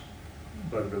problems,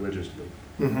 but religiously.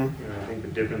 Mm-hmm. I think the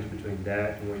difference between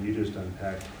that and what you just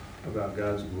unpacked about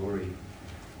God's glory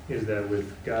is that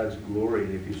with God's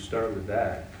glory, if you start with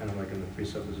that, kind of like in the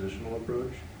presuppositional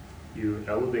approach, you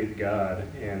elevate God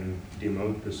and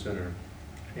demote the sinner,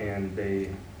 and they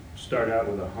start out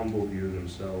with a humble view of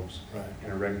themselves, right,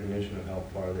 and a recognition of how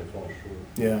far they fall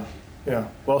short. Yeah.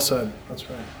 Well said. That's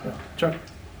right. Yeah. Chuck?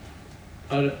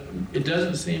 It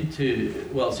doesn't seem to,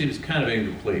 well, it seems kind of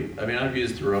incomplete. I mean, I've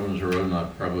used the Romans Road,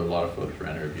 not probably a lot of folks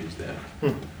around here have used that.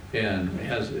 And it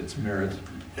has its merits.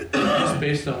 Just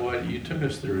based on what you took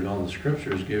us through in all the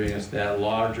scriptures, giving us that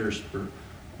larger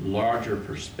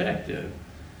perspective,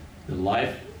 the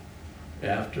life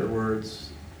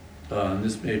afterwards. And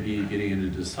this may be getting into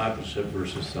discipleship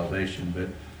versus salvation,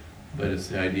 but it's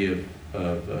the idea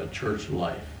of church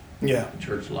life. Yeah.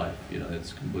 Church life,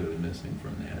 that's completely missing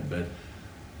from that. But,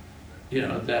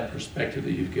 that perspective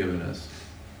that you've given us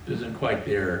isn't quite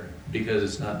there because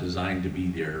it's not designed to be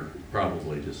there,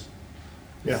 probably just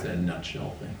that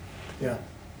nutshell thing. Yeah,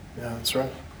 that's right.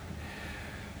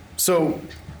 So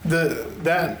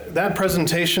that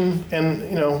presentation,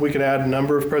 and we could add a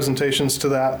number of presentations to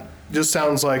that, just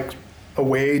sounds like a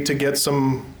way to get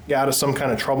out of some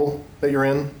kind of trouble that you're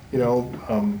in.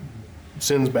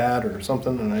 Sin's bad or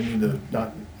something, and I need to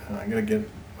I gotta get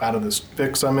out of this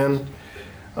fix I'm in.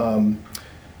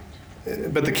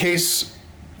 But the case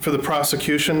for the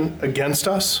prosecution against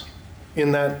us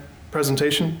in that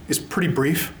presentation is pretty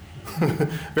brief.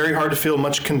 Very hard to feel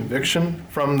much conviction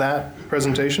from that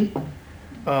presentation.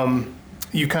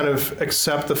 You kind of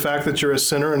accept the fact that you're a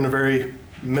sinner in a very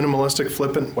minimalistic,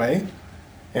 flippant way,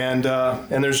 and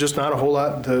there's just not a whole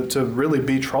lot to really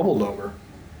be troubled over,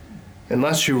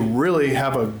 unless you really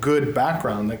have a good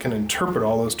background that can interpret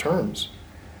all those terms.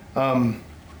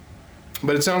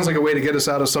 But it sounds like a way to get us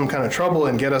out of some kind of trouble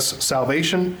and get us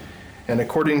salvation. And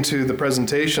according to the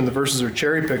presentation, the verses are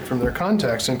cherry-picked from their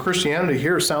context. And Christianity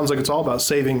here sounds like it's all about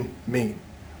saving me,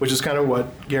 which is kind of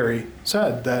what Gary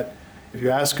said, that if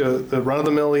you ask the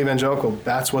run-of-the-mill evangelical,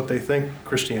 that's what they think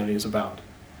Christianity is about.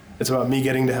 It's about me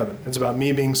getting to heaven. It's about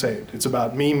me being saved. It's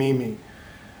about me.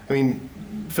 I mean,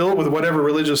 fill it with whatever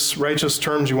religious, righteous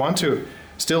terms you want to.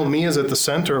 Still, me is at the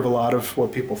center of a lot of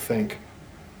what people think.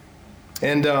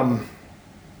 And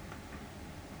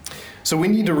so we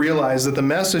need to realize that the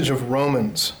message of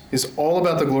Romans is all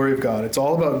about the glory of God. It's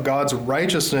all about God's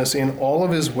righteousness in all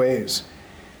of his ways.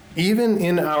 Even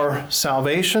in our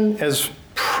salvation, as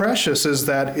precious as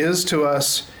that is to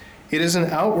us, it is an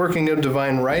outworking of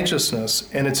divine righteousness,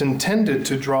 and it's intended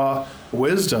to draw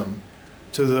wisdom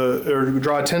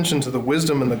draw attention to the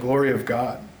wisdom and the glory of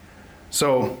God.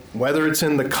 So whether it's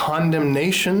in the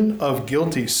condemnation of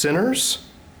guilty sinners,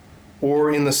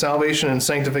 or in the salvation and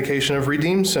sanctification of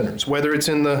redeemed sinners, whether it's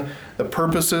in the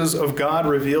purposes of God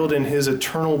revealed in his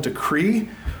eternal decree,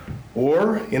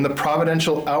 or in the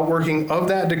providential outworking of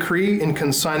that decree in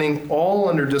consigning all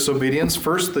under disobedience,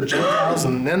 first the Gentiles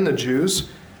and then the Jews,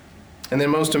 and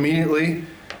then most immediately,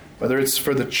 whether it's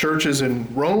for the churches in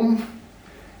Rome,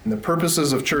 in the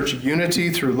purposes of church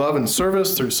unity through love and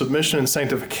service, through submission and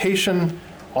sanctification,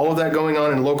 all of that going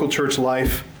on in local church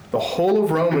life, the whole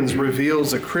of Romans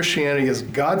reveals that Christianity is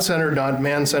God-centered, not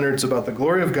man-centered. It's about the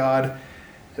glory of God,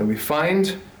 and we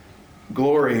find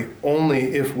glory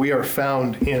only if we are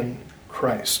found in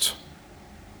Christ.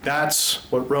 That's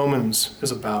what Romans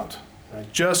is about. I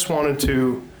just wanted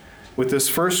to, with this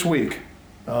first week,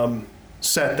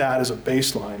 set that as a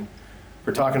baseline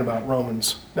for talking about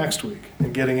Romans next week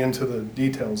and getting into the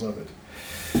details of it.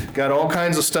 Got all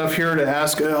kinds of stuff here to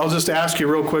ask. I'll just ask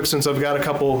you real quick since I've got a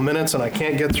couple of minutes and I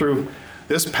can't get through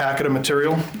this packet of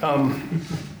material.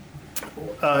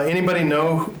 anybody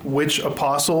know which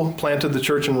apostle planted the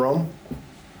church in Rome?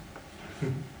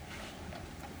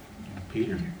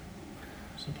 Peter.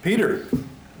 Peter.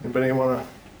 Anybody want to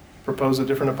propose a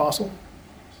different apostle?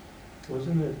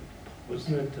 Wasn't it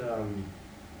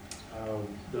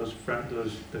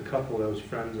the couple that was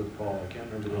friends of Paul? I can't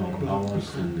remember the name.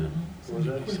 Apollos and What was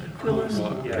that? Aquila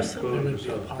and Yeah, Aquila and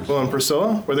Priscilla. Aquila and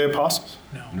Priscilla? Were they apostles?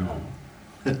 no.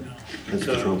 That's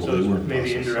the trouble. So They weren't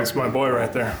maybe apostles. That's my boy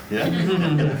right there. Yeah?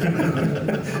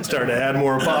 Starting to add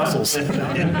more apostles.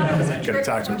 Gotta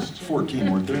talk to him.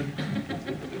 14, weren't there?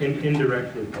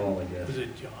 Indirectly Paul, I guess. Was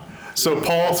it John? So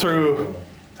Paul through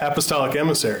apostolic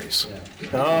emissaries.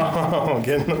 Oh,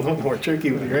 getting a little more tricky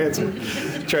with your answer.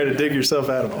 Try to dig yourself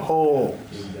out of a hole.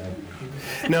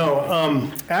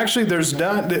 No, actually, there's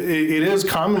not. It is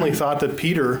commonly thought that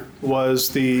Peter was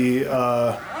the,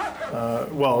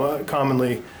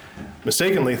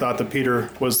 mistakenly thought that Peter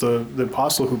was the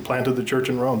apostle who planted the church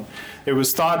in Rome. It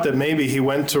was thought that maybe he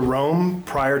went to Rome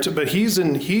prior to, but he is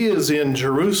in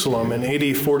Jerusalem in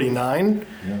AD 49,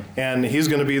 and he's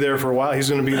going to be there for a while. He's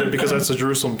going to be there because that's the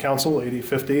Jerusalem Council, AD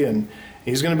 50, and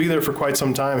he's going to be there for quite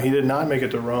some time. He did not make it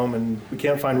to Rome, and we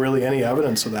can't find really any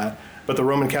evidence of that. But the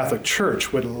Roman Catholic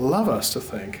Church would love us to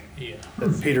think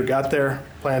that Peter got there,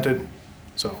 planted,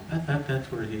 so. I thought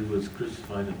that's where he was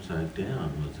crucified upside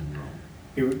down, was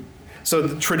in Rome. So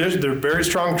the tradition, the very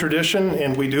strong tradition,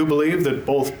 and we do believe that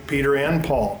both Peter and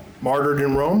Paul martyred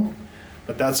in Rome,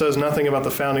 but that says nothing about the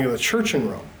founding of the church in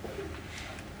Rome.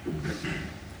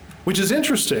 Which is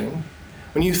interesting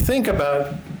when you think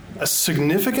about a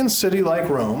significant city like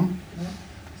Rome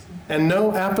and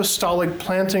no apostolic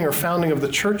planting or founding of the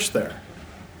church there.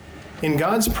 In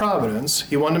God's providence,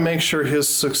 he wanted to make sure his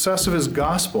success of his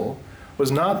gospel was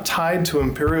not tied to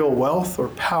imperial wealth or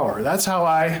power. That's how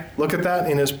I look at that.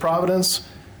 In his providence,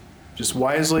 just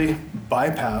wisely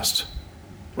bypassed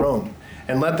Rome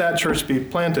and let that church be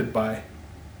planted by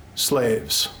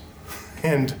slaves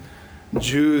and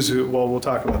Jews who, well, we'll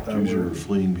talk about that. Jews who were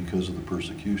fleeing because of the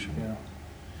persecution. Yeah.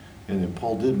 And then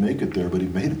Paul did make it there, but he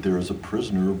made it there as a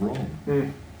prisoner of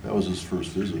Rome. That was his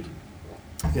first visit.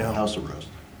 Yeah. House arrest.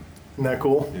 Isn't that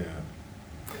cool? Yeah.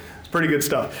 Pretty good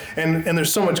stuff. And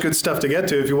there's so much good stuff to get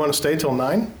to. If you want to stay till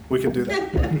 9, we can do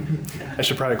that. I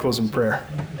should probably close in prayer,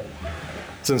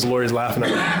 since Lori's laughing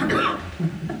at me.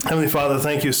 Heavenly Father,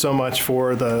 thank you so much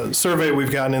for the survey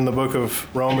we've gotten in the book of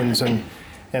Romans,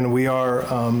 and we are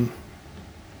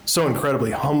so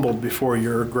incredibly humbled before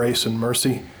your grace and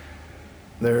mercy.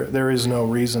 There is no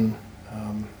reason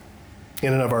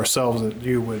in and of ourselves that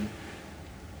you would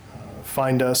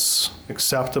find us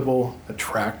acceptable,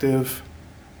 attractive.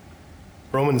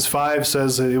 Romans 5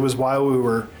 says that it was while we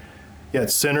were yet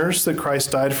sinners that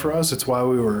Christ died for us. It's while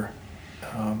we were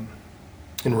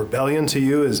in rebellion to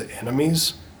you as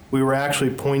enemies. We were actually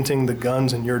pointing the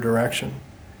guns in your direction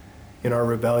in our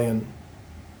rebellion.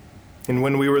 And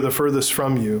when we were the furthest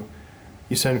from you,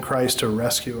 you sent Christ to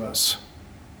rescue us.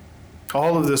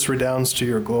 All of this redounds to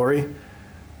your glory.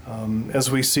 As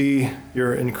we see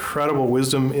your incredible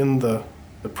wisdom in the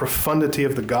profundity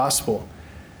of the gospel,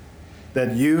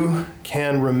 that you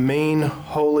can remain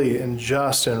holy and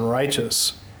just and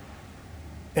righteous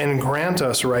and grant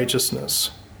us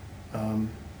righteousness,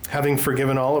 having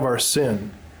forgiven all of our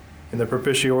sin in the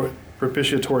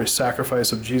propitiatory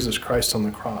sacrifice of Jesus Christ on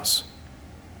the cross.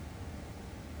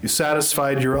 You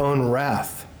satisfied your own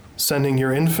wrath, sending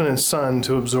your infinite Son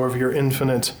to absorb your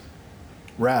infinite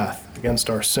wrath against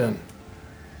our sin.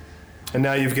 And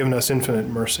now you've given us infinite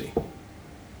mercy.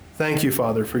 Thank you,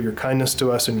 Father, for your kindness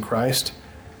to us in Christ.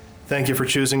 Thank you for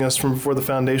choosing us from before the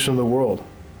foundation of the world.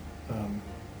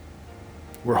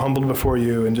 We're humbled before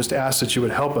you and just ask that you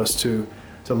would help us to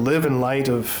live in light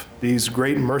of these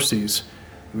great mercies.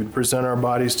 We would present our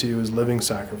bodies to you as living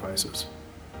sacrifices.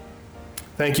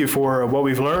 Thank you for what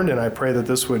we've learned, and I pray that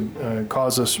this would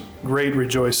cause us great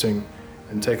rejoicing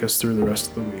and take us through the rest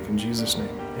of the week. In Jesus' name,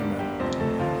 amen.